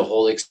through the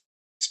whole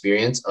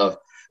experience of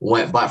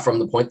but from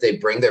the point they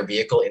bring their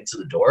vehicle into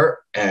the door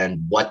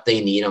and what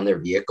they need on their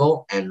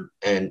vehicle, and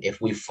if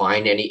we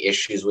find any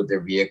issues with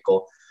their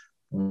vehicle,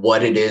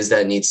 what it is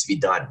that needs to be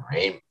done,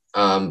 right?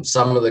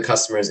 Some of the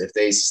customers, if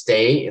they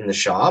stay in the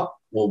shop,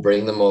 we'll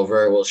bring them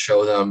over, we'll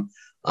show them,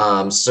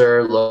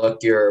 sir,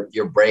 look,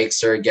 your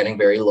brakes are getting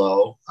very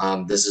low.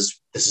 This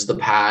is the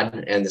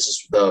pad, and this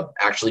is the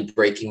actually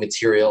braking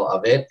material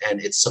of it, and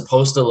it's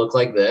supposed to look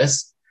like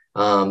this.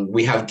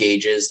 We have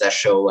gauges that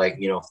show, like,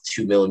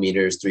 2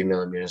 millimeters, 3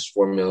 millimeters,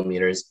 4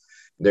 millimeters.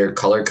 They're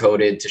color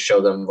coded to show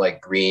them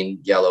like green,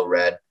 yellow,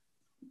 red,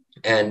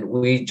 and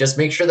we just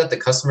make sure that the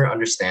customer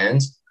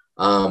understands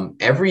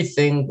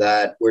everything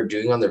that we're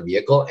doing on their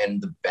vehicle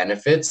and the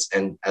benefits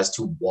and as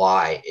to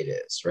why it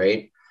is,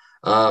 right?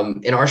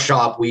 In our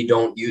shop, we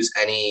don't use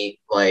any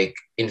like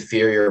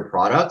inferior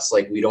products.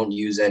 Like, we don't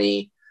use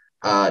any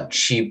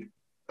cheap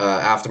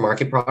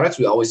aftermarket products.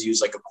 We always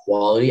use like a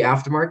quality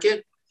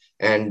aftermarket.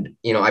 And,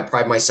 I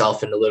pride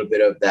myself in a little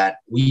bit of that.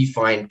 We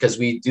find, because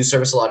we do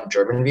service a lot of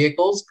German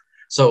vehicles,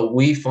 so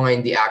we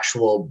find the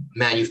actual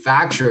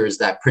manufacturers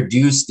that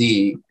produce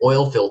the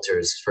oil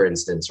filters, for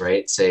instance,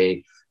 right?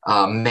 Say,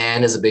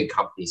 MAN is a big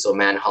company. So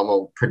MAN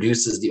Hummel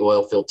produces the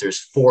oil filters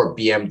for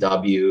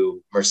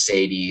BMW,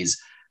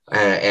 Mercedes,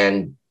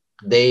 and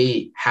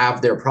they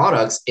have their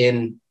products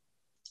in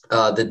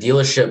the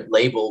dealership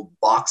labeled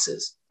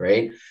boxes,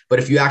 right? But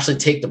if you actually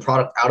take the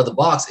product out of the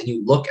box and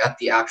you look at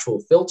the actual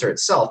filter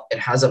itself, it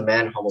has a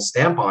MAN Hummel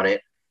stamp on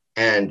it,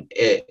 and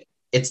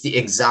it's the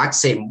exact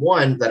same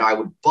one that I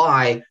would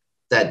buy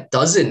that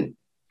doesn't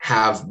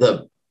have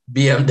the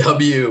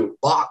BMW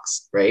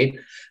box, right?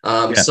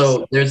 Yes.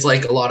 So there's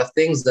like a lot of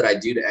things that I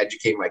do to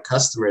educate my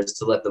customers,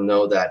 to let them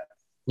know that,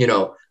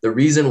 the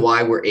reason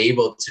why we're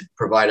able to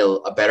provide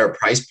a better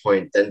price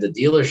point than the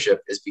dealership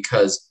is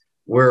because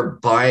we're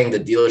buying the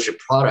dealership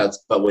products,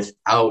 but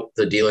without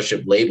the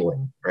dealership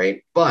labeling,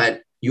 right?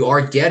 But you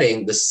are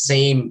getting the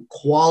same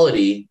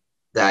quality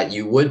that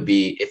you would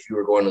be if you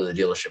were going to the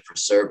dealership for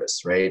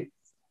service, right?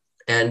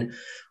 And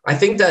I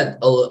think that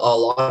a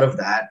lot of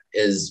that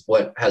is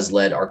what has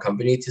led our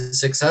company to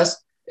success,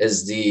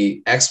 is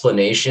the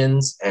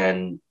explanations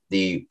and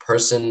the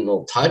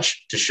personal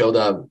touch to show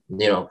them,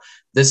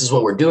 this is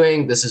what we're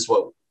doing. This is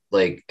what,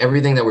 like,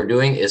 everything that we're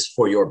doing is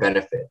for your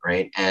benefit,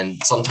 right?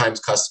 And sometimes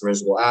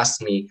customers will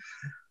ask me,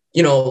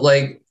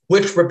 like,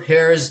 which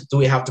repairs do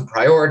we have to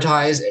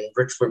prioritize, and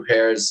which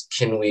repairs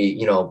can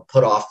we,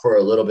 put off for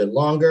a little bit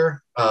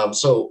longer?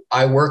 So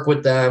I work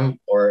with them,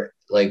 or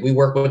like we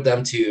work with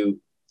them to,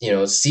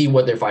 see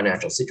what their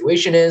financial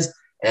situation is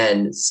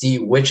and see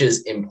which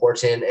is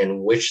important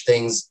and which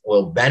things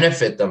will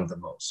benefit them the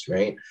most,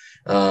 right?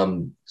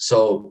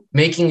 So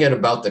making it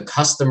about the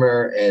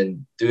customer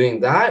and doing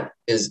that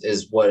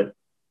is what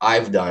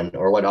I've done,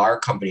 or what our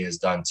company has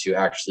done, to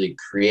actually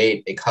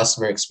create a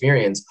customer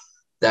experience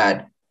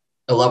that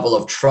a level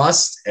of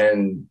trust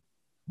and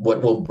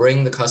what will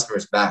bring the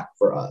customers back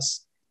for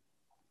us.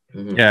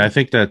 Mm-hmm. Yeah, I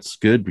think that's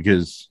good,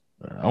 because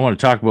I want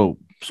to talk about.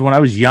 So when I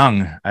was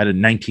young, I had a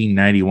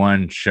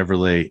 1991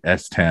 Chevrolet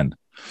S10,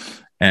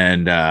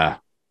 and I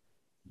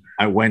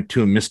went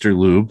to a Mr.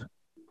 Lube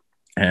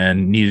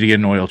and needed to get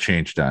an oil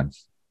change done.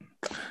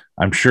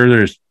 I'm sure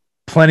there's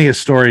plenty of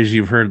stories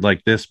you've heard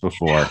like this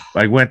before.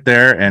 I went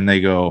there and they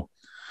go,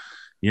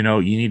 you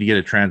need to get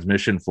a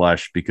transmission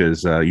flush,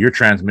 because your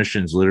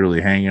transmission's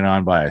literally hanging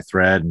on by a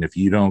thread. And if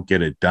you don't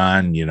get it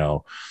done,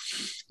 you'd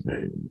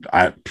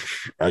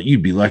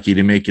be lucky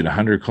to make it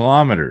 100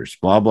 kilometers,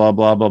 blah, blah,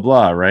 blah, blah,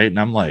 blah. Right. And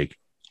I'm like,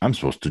 I'm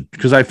supposed to,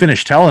 because I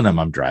finished telling them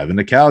I'm driving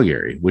to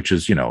Calgary, which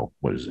is,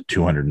 what is it,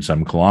 200 and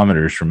some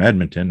kilometers from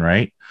Edmonton.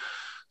 Right.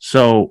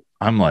 So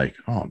I'm like,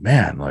 oh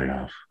man, like,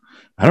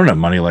 I don't have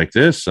money like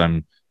this.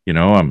 I'm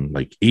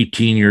like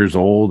 18 years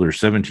old or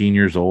 17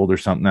 years old or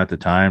something at the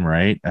time.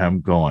 Right. And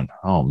I'm going,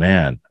 oh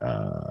man,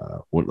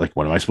 what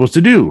am I supposed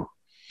to do?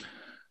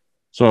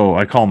 So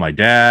I call my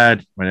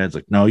dad. My dad's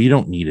like, no, you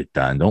don't need it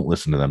done. Don't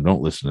listen to them.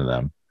 Don't listen to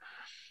them.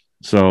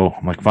 So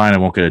I'm like, fine, I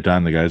won't get it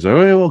done. The guy's like,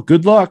 oh, well,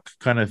 good luck,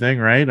 kind of thing.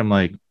 Right. I'm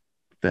like, what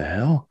the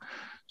hell?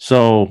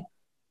 So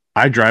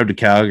I drive to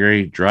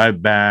Calgary,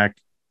 drive back.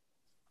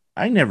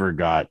 I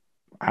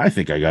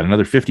think I got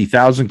another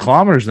 50,000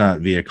 kilometers on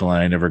that vehicle,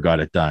 and I never got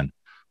it done.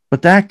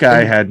 But that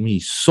guy had me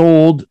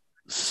sold,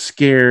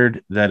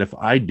 scared that if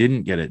I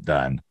didn't get it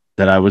done,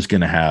 that I was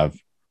going to have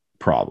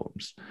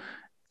problems.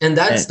 And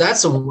that's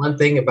the one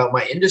thing about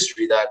my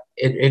industry that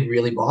it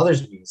really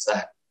bothers me, is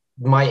that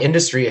my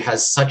industry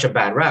has such a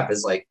bad rap.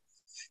 Is like,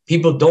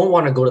 people don't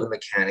want to go to the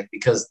mechanic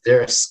because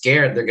they're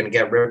scared they're going to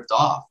get ripped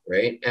off,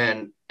 right?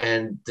 And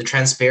the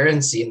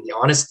transparency and the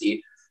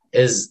honesty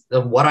is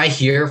what I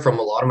hear from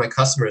a lot of my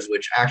customers,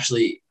 which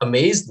actually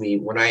amazed me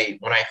when I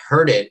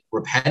heard it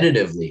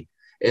repetitively,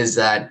 is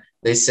that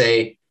they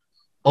say,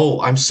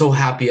 "Oh, I'm so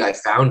happy I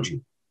found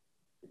you."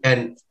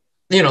 And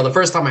the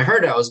first time I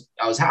heard it,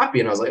 I was happy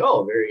and I was like,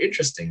 "Oh, very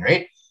interesting,"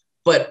 right?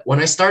 But when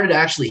I started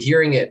actually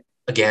hearing it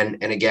again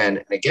and again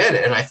and again,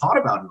 and I thought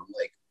about it, I'm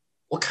like,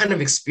 what kind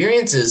of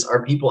experiences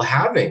are people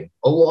having?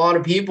 A lot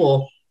of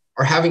people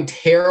are having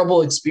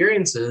terrible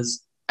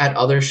experiences at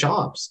other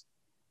shops,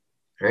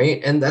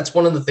 right? And that's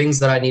one of the things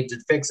that I need to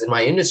fix in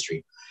my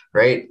industry,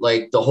 right?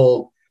 Like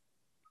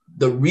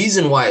the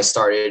reason why I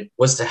started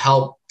was to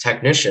help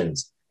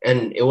technicians.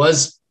 And it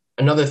was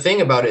another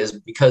thing about it is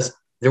because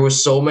there were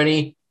so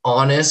many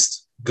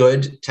honest,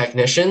 good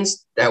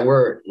technicians that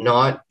were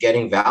not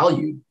getting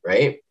valued,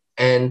 right?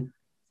 And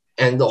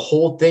the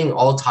whole thing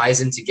all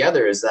ties in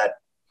together is that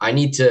I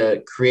need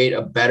to create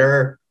a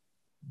better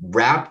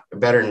rap, a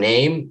better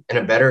name, and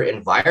a better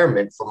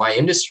environment for my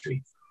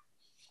industry.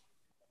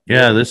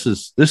 Yeah, this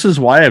is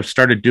why I've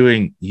started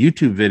doing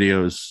YouTube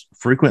videos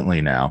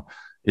frequently now,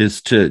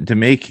 is to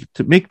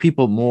make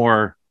people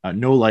more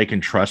know, like,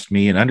 and trust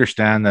me, and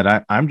understand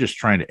that I'm just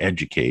trying to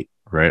educate,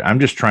 right? I'm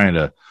just trying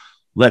to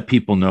let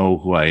people know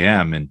who I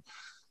am, and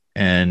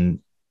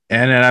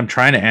then I'm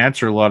trying to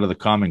answer a lot of the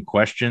common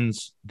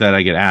questions that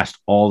I get asked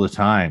all the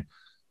time.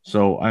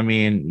 So, I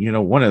mean,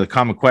 one of the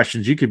common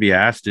questions you could be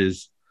asked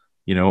is,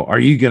 are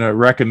you going to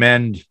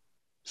recommend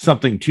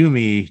something to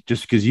me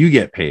just because you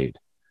get paid?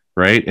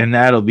 Right. And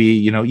that'll be,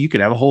 you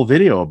could have a whole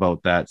video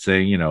about that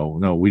saying,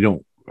 no, we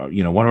don't,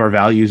 one of our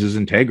values is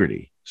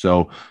integrity.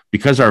 So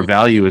because our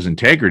value is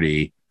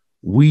integrity,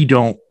 we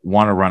don't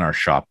want to run our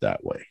shop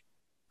that way.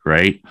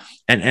 Right.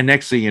 And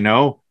next thing you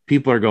know,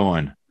 people are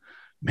going,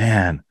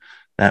 man,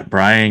 that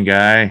Brian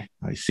guy,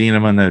 I seen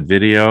him on that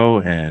video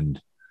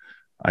and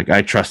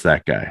I trust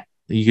that guy.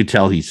 You could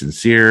tell he's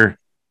sincere.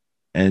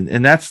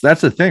 And that's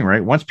the thing,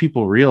 right? Once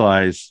people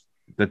realize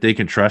that they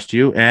can trust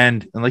you,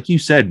 and like you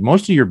said,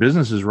 most of your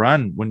business is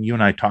run, when you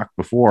and I talked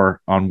before,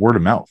 on word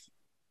of mouth.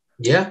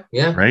 Yeah.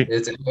 Right.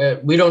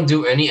 We don't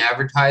do any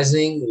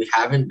advertising. We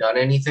haven't done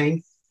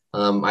anything.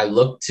 I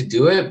look to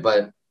do it,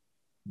 but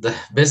the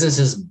business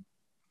is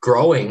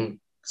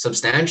growing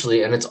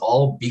substantially, and it's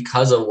all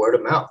because of word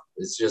of mouth.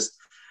 It's just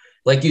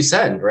like you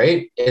said,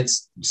 right?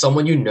 It's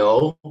someone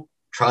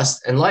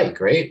trust, and like,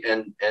 right?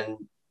 And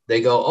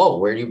they go, "Oh,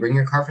 where do you bring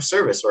your car for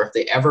service?" Or if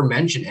they ever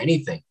mention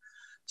anything.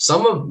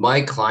 Some of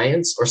my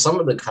clients or some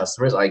of the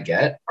customers I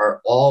get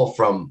are all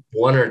from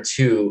one or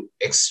two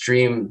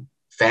extreme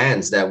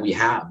fans that we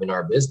have in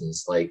our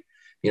business. Like,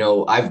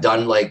 I've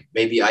done, like,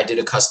 maybe I did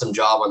a custom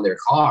job on their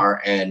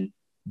car and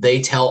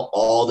they tell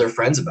all their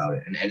friends about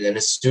it. And then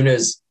as soon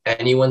as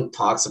anyone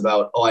talks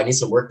about, "Oh, I need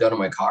some work done on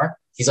my car,"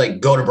 he's like,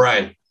 "Go to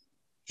Brian.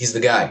 He's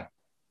the guy."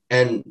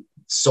 And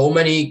so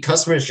many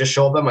customers just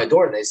show up at my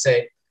door and they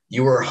say,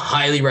 "You were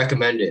highly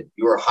recommended.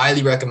 You were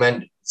highly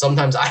recommended."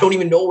 Sometimes I don't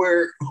even know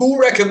who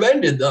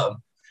recommended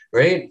them.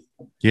 Right.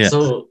 Yeah.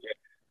 So,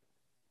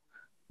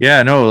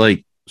 yeah, no,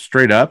 like,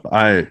 straight up,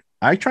 I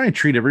try and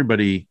treat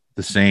everybody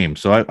the same.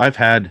 So I've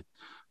had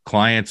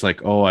clients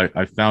like, "Oh,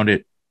 I found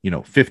it,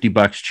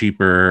 $50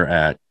 cheaper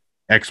at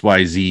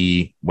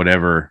XYZ,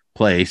 whatever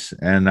place."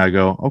 And I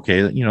go,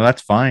 "Okay,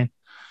 that's fine.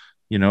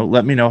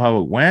 Let me know how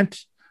it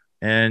went.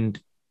 And,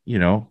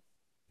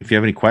 if you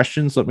have any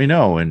questions, let me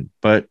know.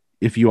 But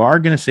if you are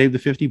going to save the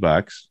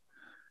 $50,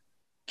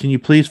 can you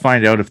please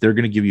find out if they're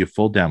going to give you a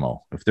full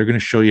demo, if they're going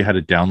to show you how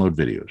to download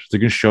videos, if they're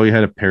going to show you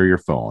how to pair your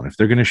phone, if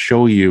they're going to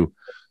show you,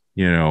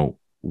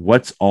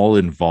 what's all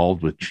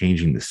involved with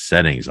changing the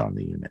settings on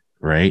the unit."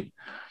 Right.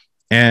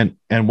 And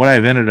what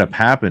I've ended up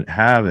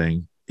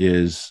having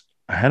is,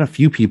 I had a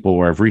few people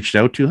where I've reached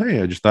out to,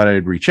 "Hey, I just thought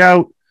I'd reach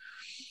out,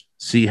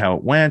 see how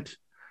it went."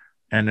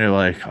 And they're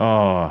like,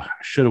 "Oh, I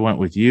should have went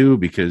with you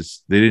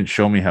because they didn't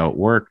show me how it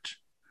worked.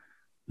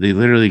 They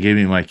literally gave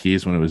me my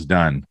keys when it was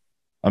done.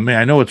 I mean,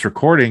 I know it's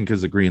recording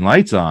because the green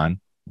light's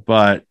on,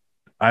 but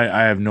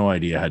I have no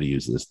idea how to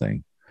use this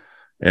thing."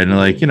 And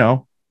like,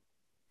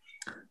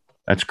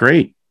 that's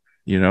great.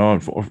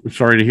 I'm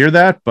sorry to hear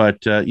that,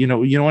 but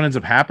what ends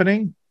up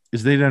happening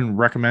is they then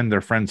recommend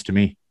their friends to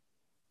me.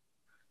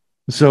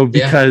 So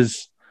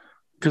because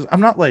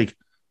I'm not like,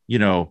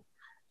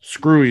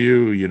 screw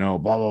you, blah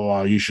blah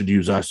blah, you should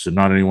use us and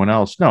not anyone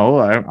else. No,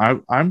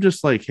 I'm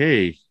just like,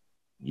 hey,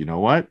 you know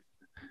what?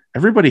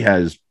 Everybody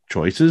has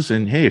choices,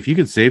 and hey, if you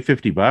could save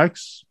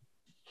 $50,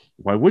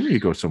 why wouldn't you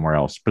go somewhere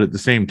else? But at the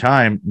same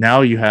time,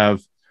 now you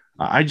have.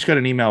 I just got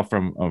an email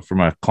from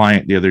a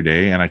client the other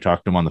day, and I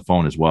talked to him on the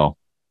phone as well.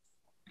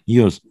 He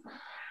goes,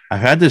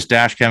 "I've had this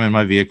dash cam in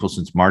my vehicle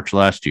since March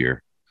last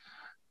year,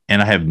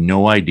 and I have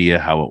no idea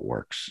how it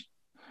works.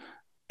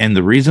 And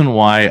the reason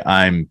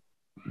why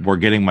we're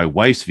getting my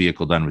wife's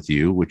vehicle done with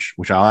you, which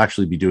I'll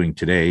actually be doing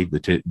today,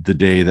 the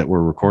day that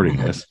we're recording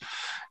this,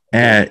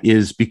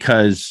 is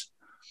because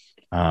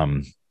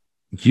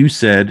you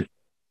said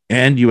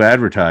and you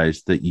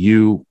advertised that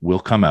you will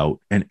come out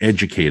and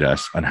educate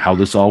us on how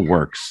this all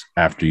works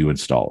after you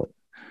install it.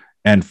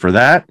 And for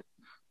that,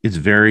 it's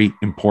very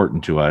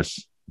important to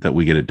us that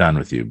we get it done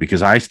with you,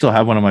 because I still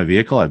have one on my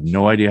vehicle. I have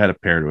no idea how to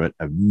pair to it.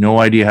 I have no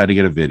idea how to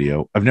get a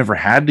video. I've never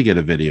had to get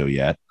a video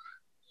yet.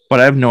 but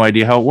I have no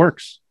idea how it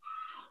works.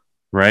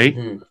 Right.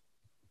 Mhm.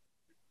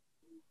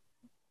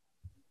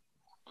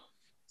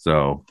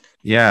 So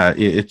yeah,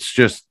 it's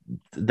just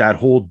that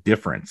whole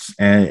difference.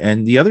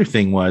 And the other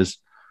thing was,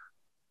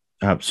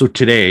 so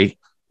today,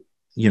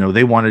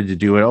 they wanted to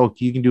do it. Oh,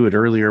 you can do it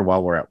earlier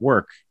while we're at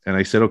work. And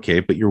I said,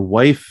 okay, but your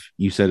wife,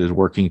 you said, is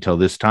working till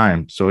this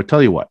time. So I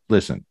tell you what,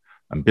 listen,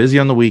 I'm busy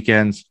on the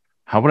weekends.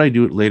 How about I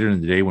do it later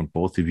in the day when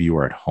both of you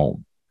are at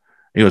home?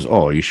 He goes,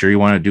 oh, are you sure you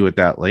want to do it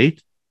that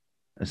late?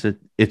 I said,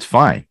 it's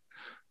fine,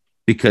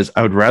 because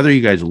I would rather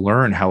you guys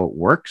learn how it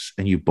works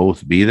and you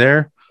both be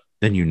there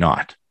than you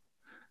not.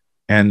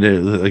 And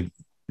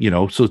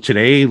so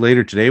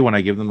later today, when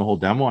I give them the whole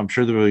demo, I'm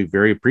sure they'll be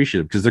very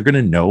appreciative because they're going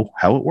to know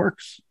how it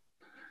works.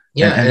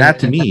 Yeah, And that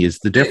to me is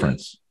the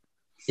difference.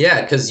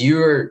 Yeah, because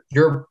you're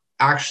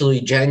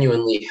actually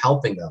genuinely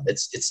helping them.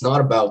 It's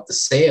not about the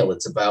sale.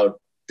 It's about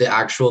the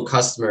actual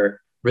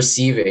customer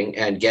receiving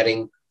and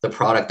getting the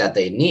product that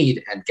they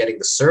need and getting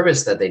the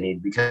service that they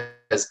need.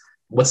 Because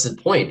what's the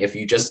point if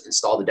you just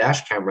install the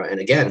dash camera and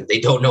again they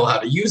don't know how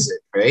to use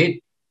it,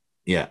 right?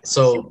 Yeah.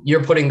 So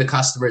you're putting the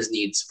customer's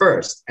needs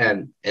first,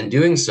 and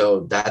doing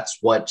so, that's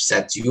what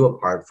sets you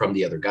apart from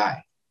the other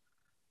guy.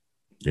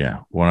 Yeah,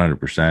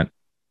 100%.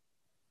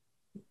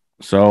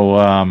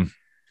 So,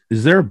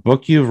 is there a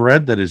book you've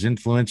read that has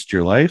influenced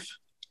your life?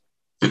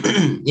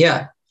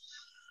 Yeah.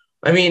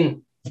 I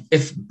mean,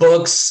 if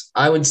books,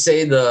 I would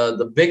say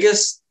the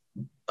biggest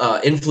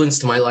influence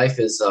to my life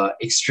is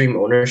Extreme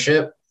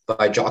Ownership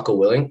by Jocko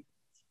Willing.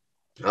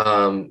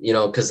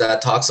 Because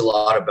that talks a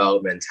lot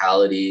about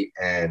mentality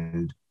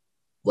and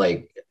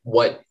like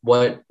what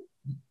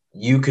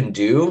you can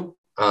do,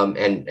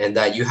 and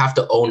that you have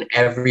to own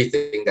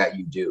everything that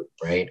you do,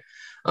 right?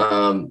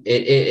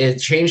 It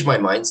changed my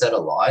mindset a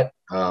lot,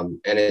 and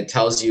it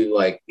tells you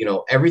like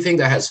everything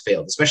that has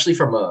failed, especially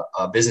from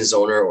a business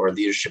owner or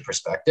leadership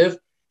perspective,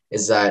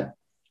 is that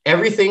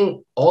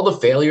everything, all the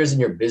failures in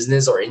your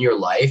business or in your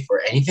life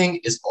or anything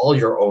is all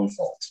your own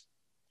fault.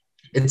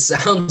 It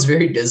sounds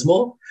very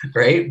dismal,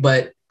 right?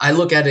 But I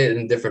look at it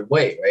in a different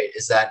way, right?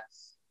 Is that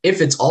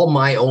if it's all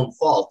my own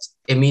fault,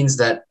 it means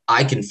that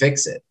I can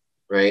fix it,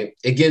 right?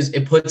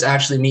 It puts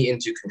actually me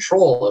into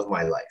control of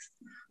my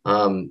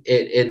life.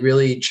 It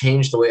really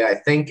changed the way I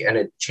think, and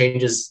it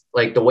changes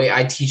like the way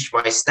I teach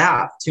my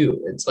staff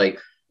too. It's like,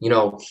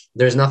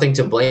 there's nothing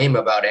to blame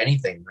about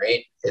anything,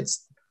 right?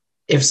 It's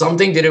if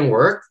something didn't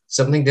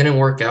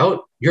work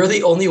out, you're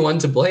the only one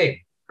to blame,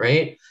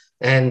 right?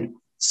 And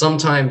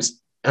sometimes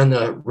and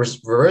the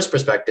reverse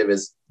perspective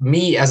is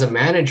me as a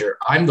manager,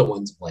 I'm the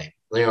one to blame.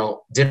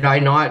 Did I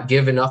not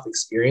give enough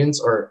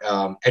experience or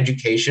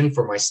education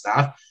for my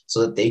staff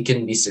so that they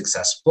can be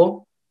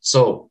successful?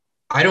 So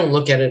I don't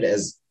look at it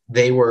as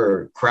they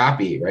were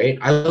crappy, right?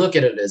 I look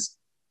at it as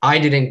I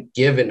didn't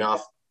give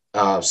enough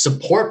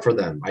support for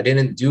them. I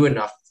didn't do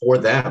enough for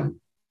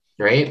them,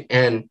 right?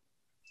 And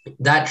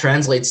that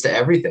translates to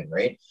everything,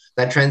 right?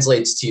 That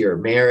translates to your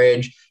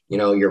marriage,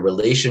 your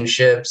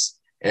relationships,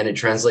 and it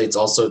translates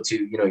also to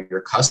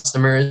your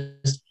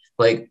customers.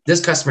 Like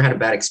this customer had a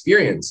bad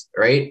experience,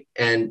 right?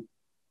 And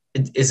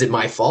is it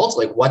my fault?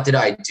 Like what did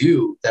I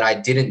do that I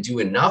didn't do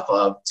enough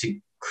of to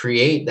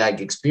create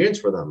that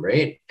experience for them,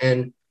 right?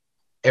 And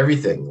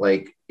everything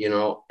like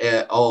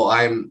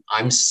oh,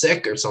 I'm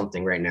sick or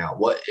something right now.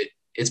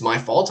 It's my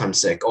fault I'm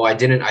sick. Oh, I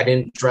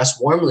didn't dress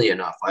warmly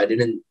enough. I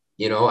didn't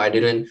I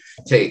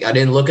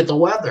didn't look at the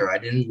weather. I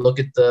didn't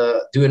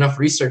do enough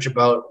research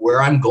about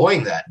where I'm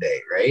going that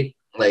day, right?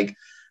 Like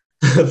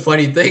the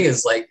funny thing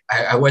is like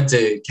I went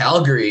to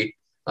Calgary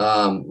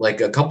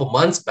like a couple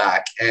months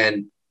back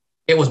and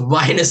it was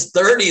minus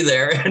 30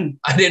 there and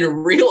I didn't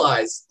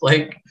realize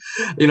I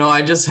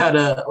just had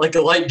a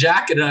light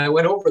jacket and I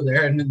went over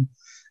there and then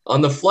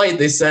on the flight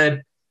they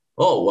said,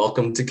 oh,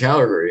 welcome to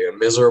Calgary, a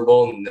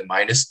miserable and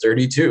minus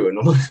 32. And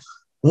I'm like,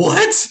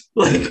 what?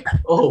 Like,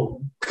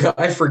 oh, God,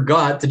 I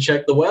forgot to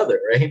check the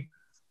weather, right?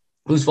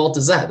 Whose fault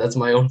is that? That's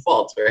my own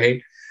fault,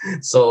 right?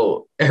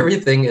 So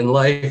everything in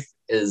life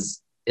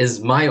is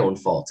my own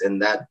fault.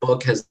 And that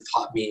book has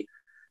taught me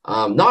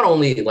not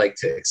only like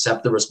to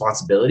accept the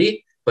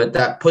responsibility, but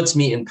that puts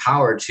me in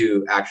power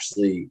to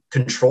actually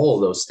control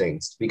those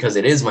things because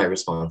it is my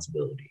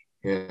responsibility.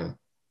 Yeah.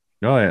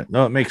 Oh yeah,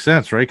 no, it makes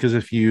sense, right? Because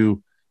if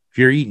you're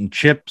eating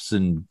chips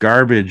and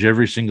garbage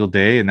every single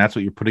day, and that's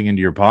what you're putting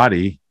into your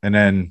body, and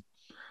then,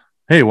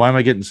 hey, why am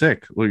I getting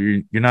sick? Well,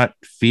 you're not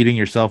feeding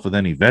yourself with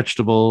any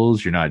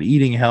vegetables. You're not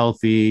eating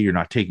healthy. You're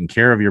not taking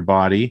care of your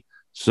body.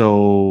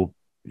 So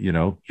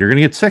you're gonna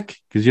get sick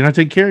because you're not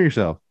taking care of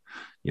yourself.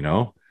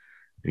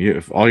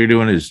 If all you're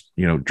doing is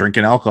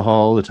drinking alcohol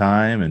all the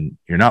time and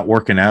you're not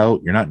working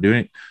out, you're not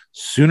doing it,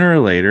 sooner or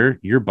later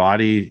your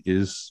body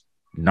is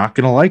not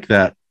gonna like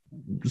that.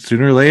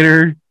 Sooner or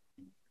later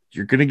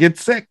you're gonna get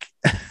sick.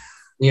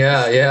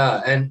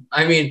 Yeah. And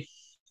I mean,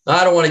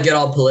 I don't want to get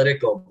all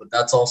political, but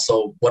that's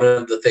also one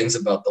of the things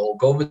about the whole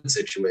COVID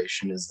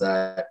situation is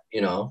that,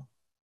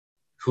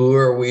 who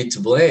are we to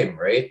blame,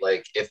 right?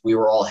 Like if we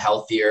were all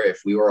healthier,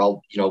 if we were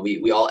all,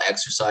 we all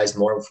exercised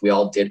more, if we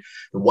all did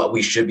what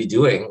we should be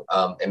doing,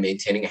 and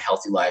maintaining a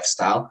healthy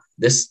lifestyle,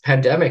 this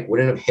pandemic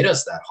wouldn't have hit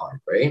us that hard,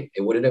 right?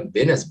 It wouldn't have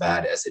been as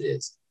bad as it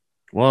is.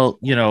 Well,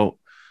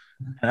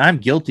 and I'm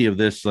guilty of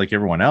this like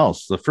everyone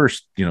else. The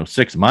first,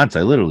 6 months,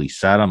 I literally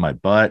sat on my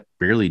butt,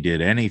 barely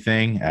did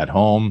anything at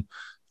home.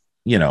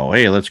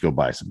 Hey, let's go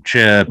buy some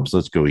chips.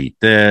 Let's go eat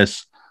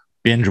this.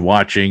 Binge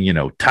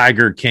watching,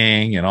 Tiger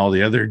King and all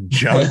the other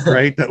junk,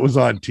 right? That was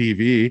on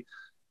TV.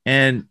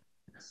 And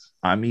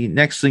I mean,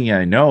 next thing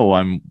I know,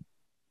 I'm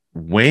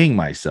weighing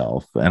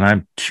myself and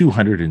I'm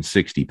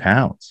 260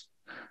 pounds,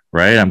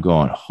 right? I'm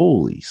going,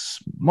 holy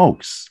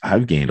smokes,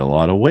 I've gained a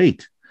lot of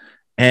weight.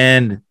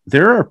 And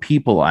there are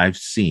people I've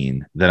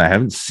seen that I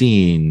haven't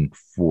seen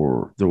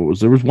there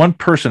was one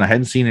person I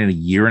hadn't seen in a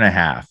year and a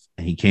half,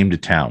 and he came to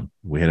town.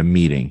 We had a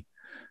meeting.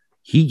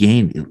 He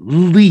gained at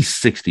least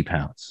 60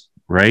 pounds,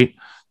 right?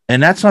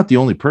 And that's not the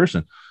only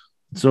person.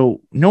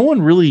 So no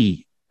one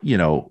really,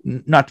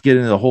 not to get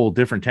into the whole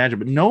different tangent,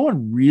 but no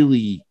one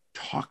really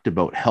talked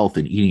about health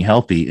and eating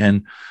healthy.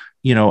 And,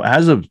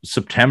 as of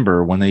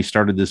September, when they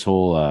started this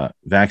whole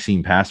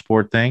vaccine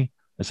passport thing,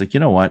 it's like,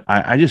 you know what?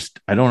 I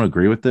don't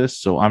agree with this.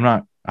 So I'm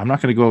not going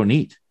to go out and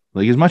eat.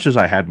 Like, as much as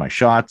I had my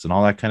shots and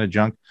all that kind of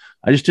junk,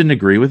 I just didn't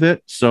agree with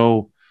it.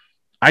 So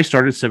I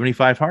started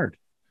 75 hard,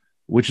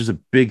 which is a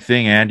big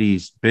thing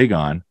Andy's big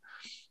on.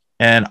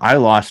 And I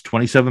lost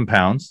 27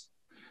 pounds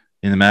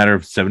in the matter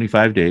of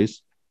 75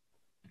 days.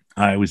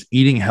 I was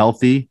eating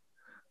healthy.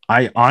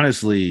 I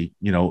honestly,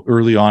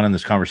 early on in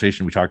this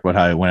conversation, we talked about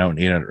how I went out and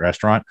ate at a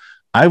restaurant.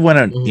 I went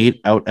out and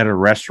ate out at a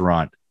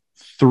restaurant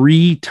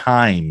 3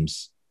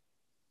 times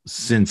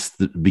since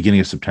the beginning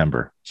of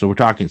September. So we're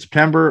talking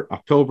September,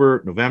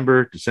 October,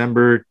 November,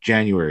 December,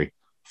 January.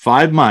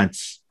 5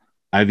 months,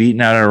 I've eaten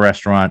out at a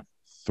restaurant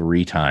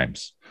 3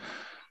 times.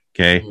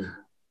 Okay.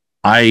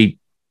 I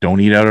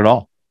don't eat out at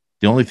all.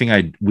 The only thing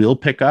I will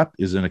pick up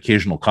is an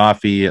occasional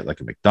coffee at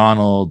like a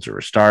McDonald's or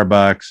a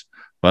Starbucks.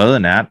 But other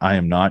than that, I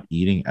am not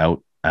eating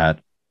out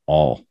at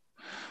all.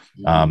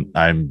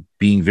 I'm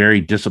being very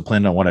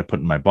disciplined on what I put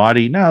in my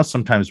body. Now,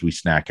 sometimes we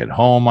snack at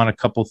home on a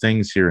couple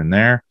things here and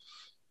there.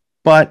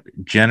 But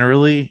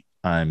generally,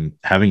 I'm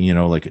having,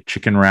 like a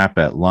chicken wrap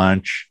at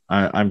lunch.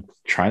 I'm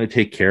trying to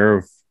take care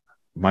of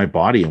my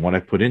body and what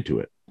I put into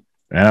it.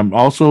 And I'm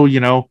also,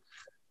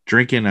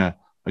 drinking a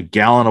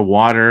gallon of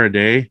water a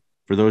day.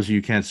 For those of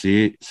you who can't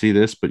see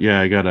this, but yeah,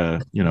 I got I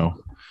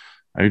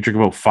drink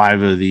about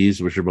 5 of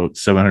these, which are about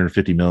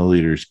 750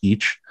 milliliters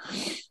each.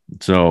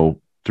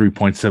 So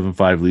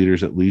 3.75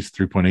 liters, at least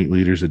 3.8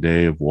 liters a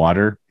day of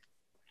water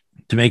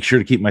to make sure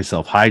to keep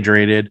myself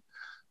hydrated.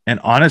 And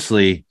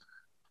honestly,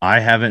 I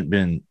haven't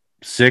been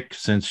sick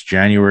since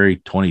January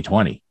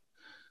 2020.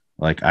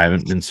 Like, I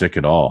haven't been sick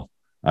at all.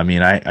 I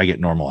mean, I get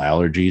normal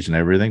allergies and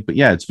everything, but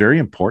yeah, it's very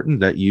important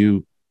that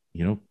you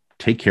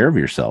take care of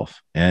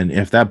yourself. And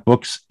if that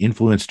book's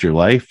influenced your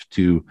life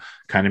to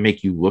kind of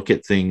make you look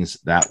at things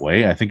that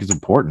way, I think it's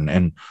important.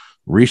 And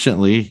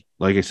recently,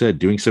 like I said,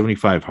 doing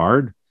 75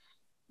 hard,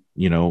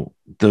 the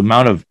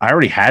amount of, I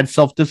already had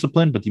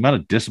self-discipline, but the amount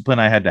of discipline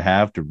I had to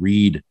have to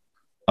read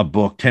a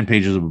book, 10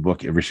 pages of a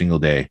book every single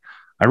day.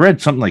 I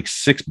read something like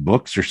 6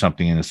 books or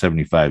something in the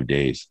 75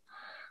 days.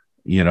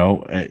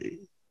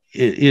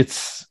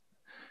 It's,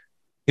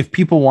 if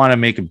people want to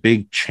make a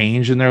big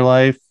change in their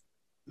life,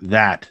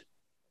 that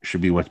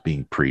should be what's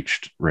being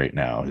preached right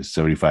now, is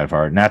 75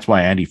 hard. And that's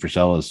why Andy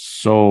Frisella is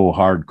so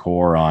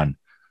hardcore on,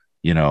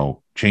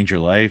 change your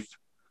life,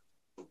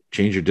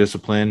 change your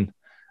discipline,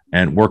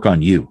 and work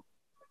on you.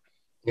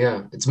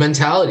 Yeah, it's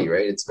mentality,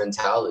 right? It's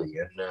mentality.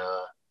 And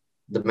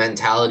the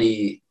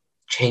mentality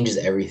changes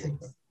everything.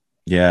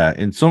 Yeah.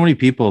 And so many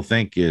people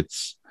think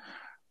it's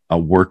a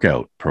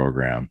workout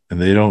program,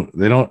 and they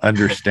don't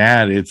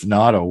understand it's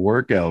not a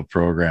workout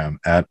program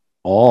at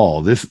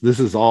all. This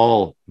is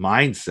all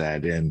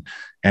mindset,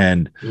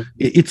 and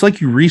it's like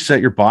you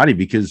reset your body,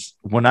 because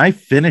when I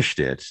finished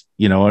it,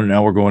 and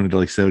now we're going into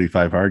like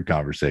 75 hard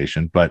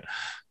conversation, but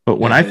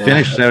when I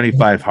finished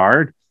 75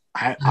 hard,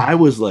 I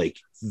was like,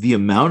 the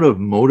amount of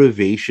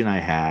motivation I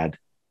had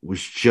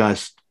was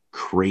just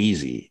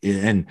crazy.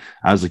 And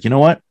I was like, you know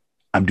what?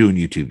 I'm doing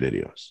YouTube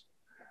videos.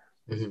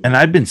 And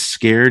I've been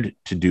scared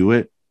to do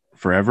it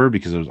forever,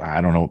 because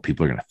I don't know what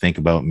people are going to think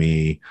about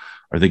me.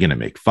 Are they going to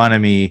make fun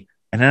of me?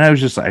 And then I was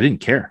just, I didn't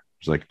care. I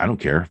was like, I don't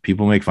care. If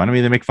people make fun of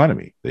me, they make fun of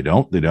me. They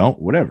don't,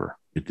 whatever.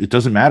 It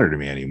doesn't matter to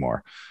me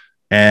anymore.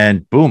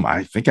 And boom,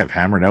 I think I've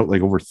hammered out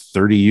like over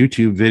 30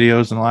 YouTube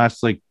videos in the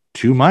last like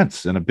 2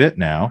 months and a bit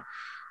now.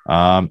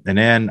 And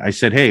then I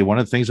said, hey, one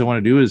of the things I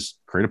want to do is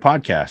create a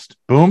podcast.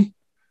 Boom.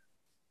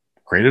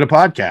 Created a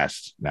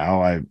podcast.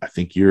 Now I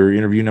think you're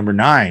interview number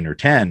 9 or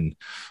 10,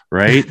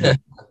 right? And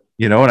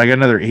I got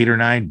another 8 or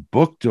 9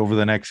 booked over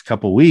the next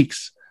couple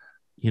weeks.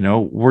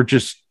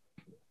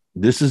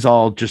 This is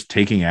all just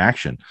taking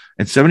action.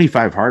 And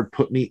 75 hard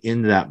put me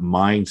in that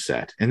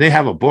mindset. And they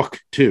have a book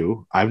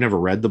too. I've never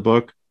read the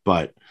book,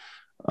 but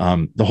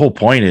The whole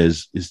point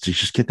is to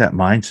just get that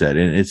mindset.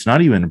 And it's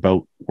not even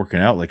about working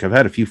out. Like I've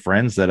had a few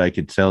friends that I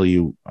could tell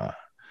you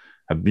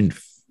have been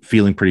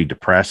feeling pretty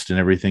depressed and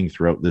everything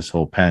throughout this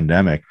whole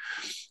pandemic.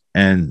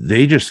 And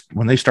they just,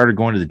 when they started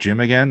going to the gym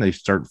again, they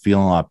start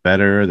feeling a lot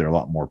better. They're a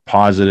lot more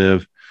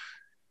positive.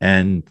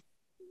 And,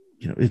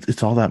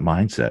 it's all that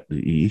mindset.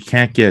 You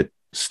can't get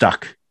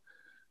stuck,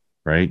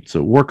 right?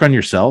 So work on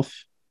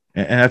yourself.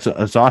 And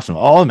that's awesome.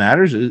 All that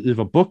matters is if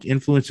a book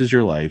influences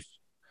your life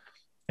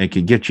and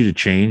can get you to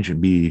change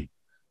and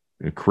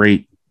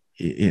create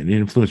and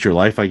influence your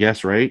life, I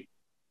guess, right?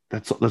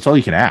 That's all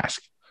you can ask.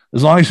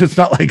 As long as it's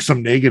not like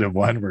some negative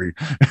one where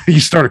you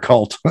start a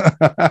cult.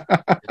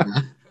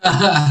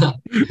 How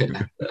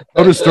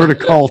to start a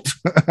cult.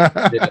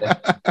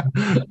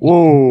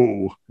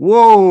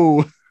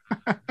 Whoa.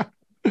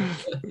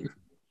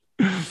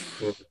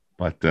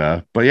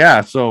 But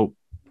yeah, so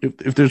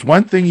if there's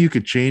one thing you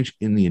could change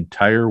in the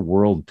entire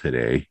world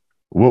today,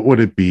 what would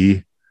it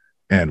be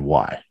and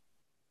why?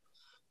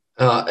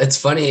 It's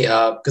funny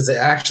because it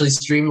actually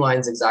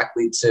streamlines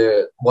exactly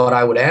to what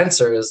I would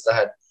answer is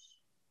that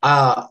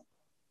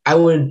I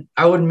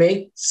would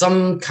make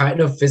some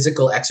kind of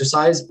physical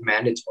exercise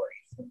mandatory.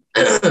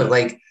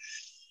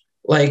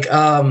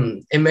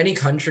 In many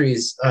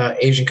countries,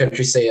 Asian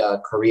countries, say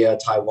Korea,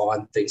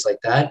 Taiwan, things like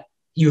that,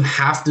 you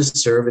have to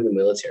serve in the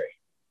military.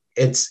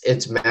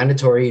 It's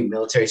mandatory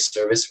military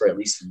service for at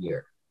least a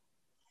year.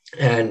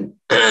 And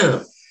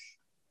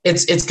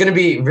it's going to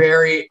be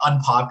very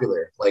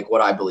unpopular, like what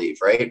I believe,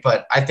 right?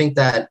 But I think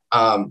that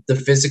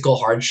the physical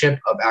hardship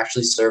of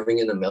actually serving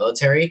in the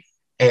military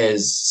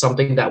is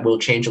something that will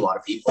change a lot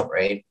of people,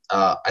 right?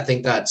 I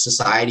think that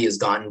society has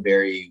gotten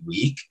very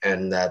weak,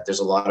 and that there's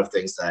a lot of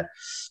things that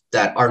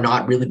are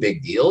not really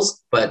big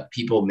deals, but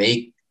people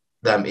make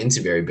them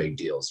into very big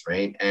deals,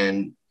 right?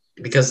 And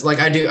because like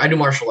I do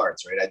martial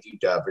arts, right? I do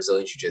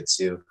Brazilian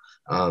jiu-jitsu,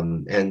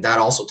 and that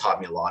also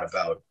taught me a lot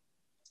about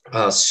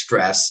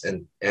stress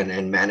and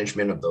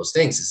management of those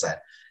things. Is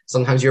that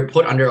sometimes you're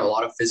put under a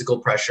lot of physical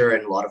pressure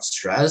and a lot of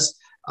stress,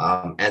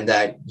 and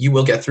that you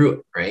will get through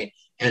it, right?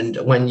 And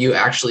when you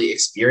actually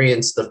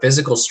experience the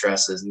physical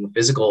stresses and the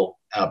physical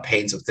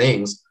pains of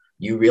things,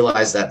 you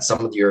realize that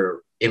some of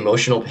your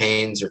emotional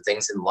pains or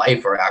things in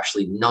life are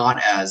actually not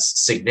as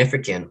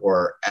significant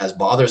or as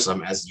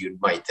bothersome as you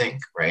might think,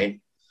 right?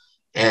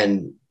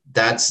 And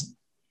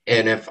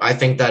if I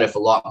think that if a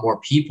lot more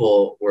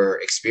people were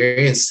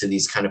experienced to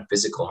these kind of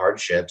physical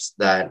hardships,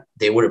 that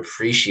they would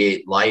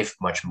appreciate life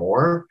much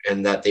more,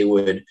 and that they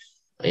would,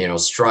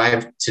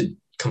 strive to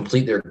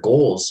complete their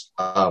goals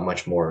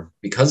much more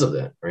because of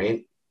that,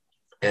 right?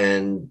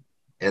 And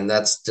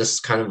that's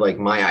just kind of like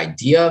my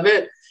idea of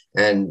it,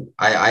 and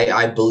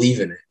I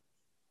believe in it.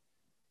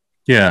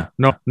 Yeah,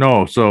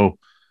 no. So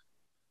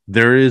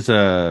there is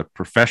a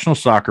professional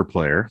soccer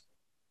player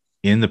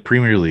in the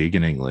Premier League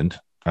in England.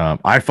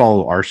 I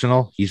follow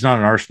Arsenal. He's not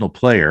an Arsenal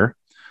player.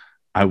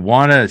 I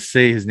want to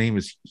say his name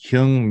is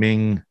Hyung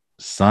Min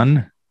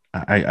Sun.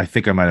 I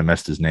think I might have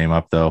messed his name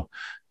up though.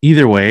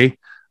 Either way,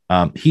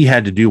 he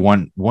had to do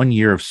one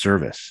year of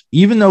service,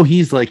 even though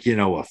he's like, a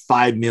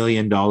 $5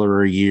 million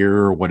a year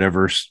or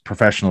whatever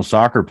professional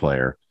soccer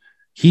player.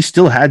 He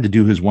still had to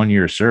do his 1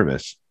 year of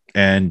service,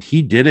 and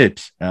he did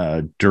it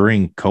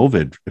during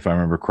COVID, if I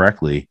remember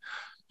correctly.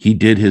 He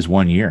did his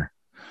 1 year.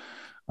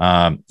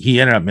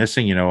 He ended up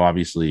missing,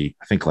 obviously,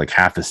 I think like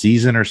half a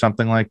season or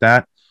something like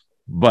that.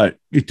 But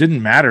it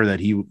didn't matter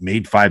that he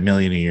made $5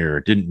 million a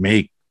year.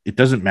 It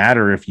doesn't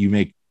matter if you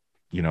make,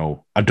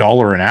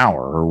 $1 an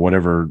hour or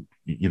whatever,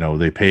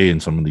 they pay in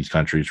some of these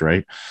countries,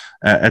 right?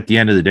 At the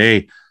end of the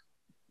day,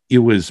 it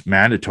was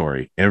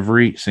mandatory.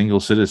 Every single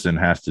citizen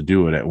has to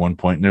do it at one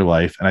point in their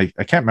life. And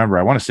I can't remember.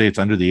 I want to say it's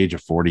under the age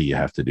of 40, you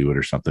have to do it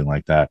or something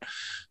like that.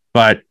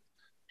 But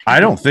I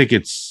don't think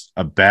it's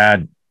a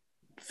bad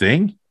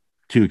thing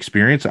to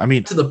experience. I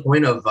mean, to the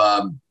point of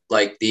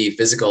like the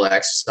physical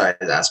exercise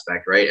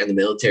aspect, right? And the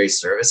military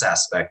service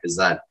aspect is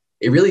that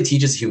it really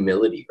teaches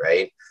humility,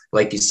 right?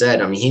 Like you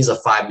said, I mean, he's a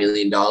 $5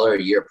 million a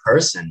year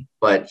person,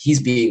 but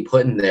he's being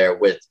put in there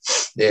with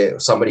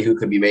somebody who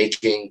could be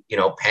making,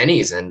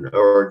 pennies,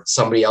 or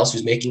somebody else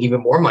who's making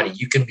even more money.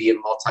 You can be a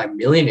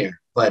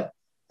multi-millionaire, but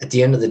at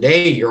the end of the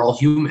day, you're all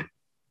human.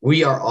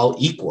 We are all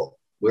equal.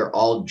 We're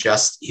all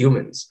just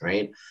humans,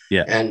 right?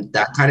 Yeah. And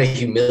that kind of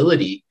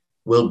humility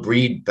will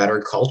breed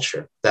better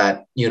culture,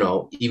 that,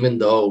 even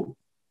though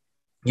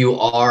you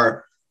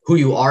are who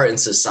you are in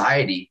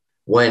society,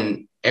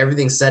 when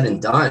everything's said and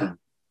done,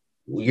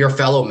 your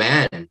fellow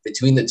man,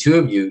 between the two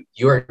of you,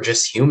 you are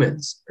just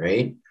humans,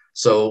 right?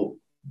 So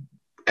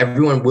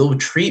everyone will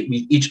treat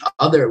each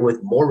other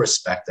with more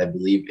respect, I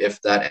believe, if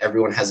that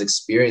everyone has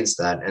experienced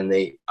that and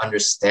they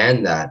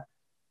understand that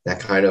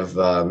kind of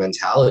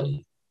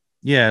mentality.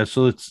 Yeah,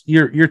 so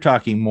you're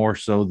talking more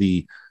so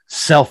the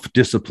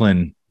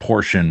self-discipline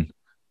portion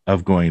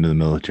of going to the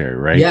military,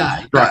 right?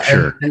 Yeah,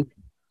 structure.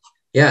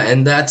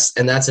 And that's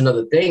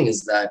another thing,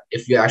 is that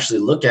if you actually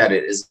look at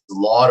it, is a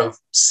lot of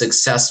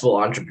successful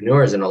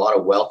entrepreneurs and a lot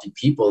of wealthy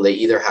people, they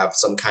either have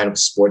some kind of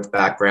sports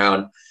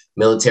background,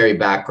 military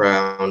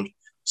background,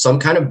 some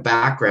kind of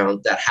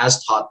background that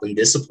has taught them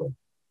discipline,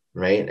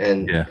 right?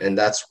 And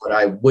that's what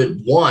I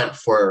would want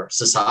for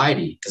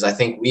society, because I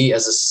think we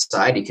as a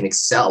society can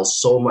excel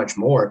so much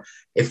more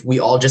if we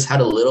all just had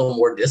a little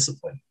more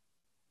discipline.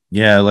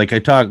 Yeah,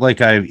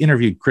 I've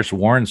interviewed Chris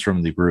Warrens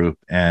from the group,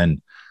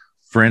 and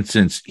for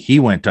instance, he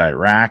went to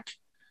Iraq,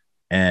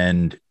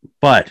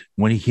 but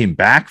when he came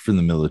back from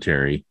the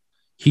military,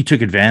 he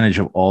took advantage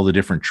of all the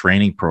different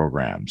training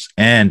programs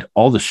and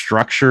all the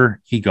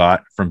structure he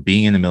got from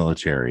being in the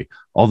military,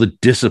 all the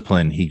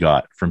discipline he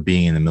got from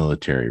being in the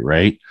military,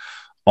 right?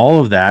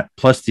 All of that,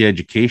 plus the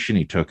education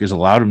he took, has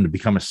allowed him to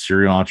become a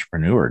serial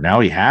entrepreneur.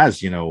 Now he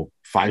has,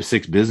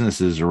 5-6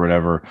 businesses or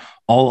whatever,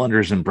 all under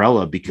his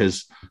umbrella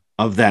because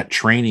of that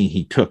training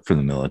he took from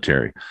the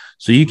military.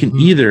 So you can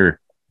either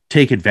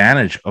take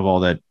advantage of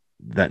all that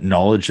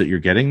knowledge that you're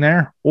getting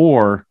there,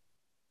 or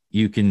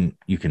you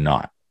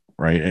cannot.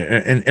 Right.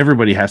 And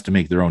everybody has to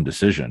make their own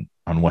decision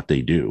on what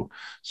they do.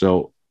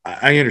 So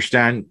I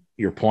understand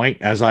your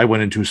point, as I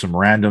went into some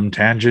random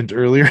tangent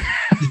earlier.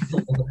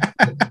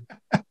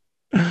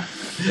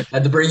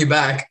 Had to bring you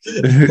back.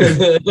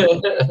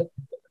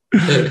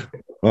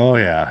 Oh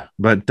yeah.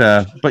 But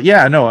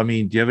yeah, no, I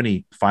mean, do you have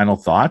any final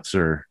thoughts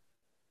or?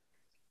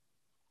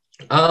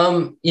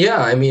 Yeah,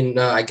 I mean,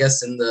 I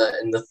guess in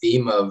the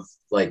theme of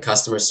like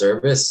customer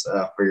service,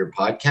 for your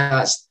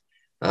podcast,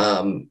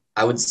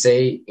 I would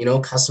say,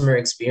 customer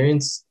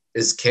experience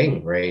is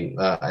king, right?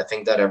 I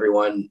think that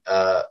everyone,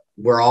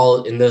 we're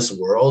all in this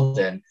world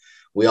and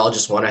we all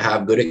just want to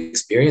have good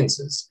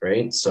experiences,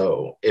 right?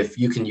 So if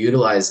you can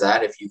utilize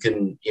that, if you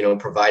can,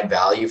 provide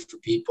value for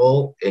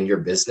people in your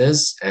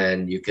business,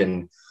 and you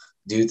can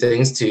do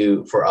things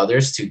for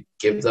others to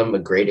give them a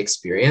great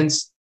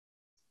experience,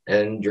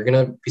 and you're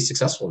going to be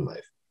successful in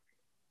life.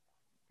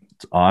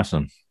 It's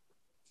awesome.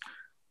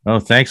 Oh,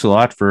 thanks a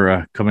lot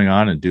for coming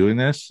on and doing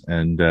this.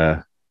 And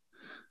I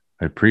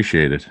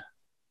appreciate it.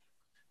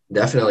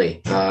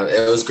 Definitely.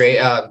 It was great.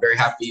 I'm very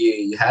happy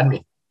you had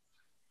me.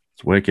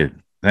 It's wicked.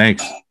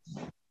 Thanks.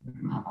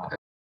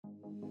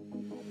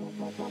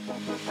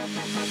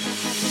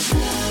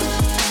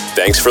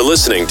 Thanks for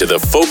listening to the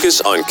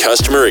Focus on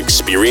Customer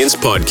Experience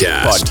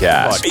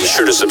podcast. Be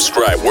sure to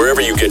subscribe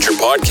wherever you get your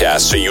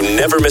podcasts so you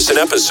never miss an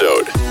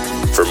episode.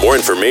 For more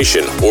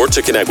information or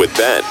to connect with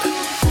Ben,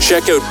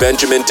 check out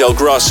Benjamin Del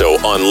Grosso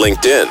on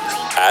LinkedIn,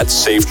 at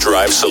Safe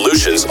Drive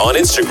Solutions on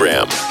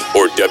Instagram,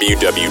 or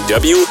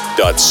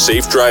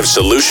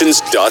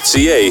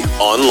www.safedrivesolutions.ca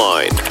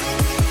online.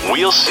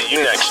 We'll see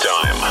you next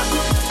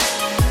time.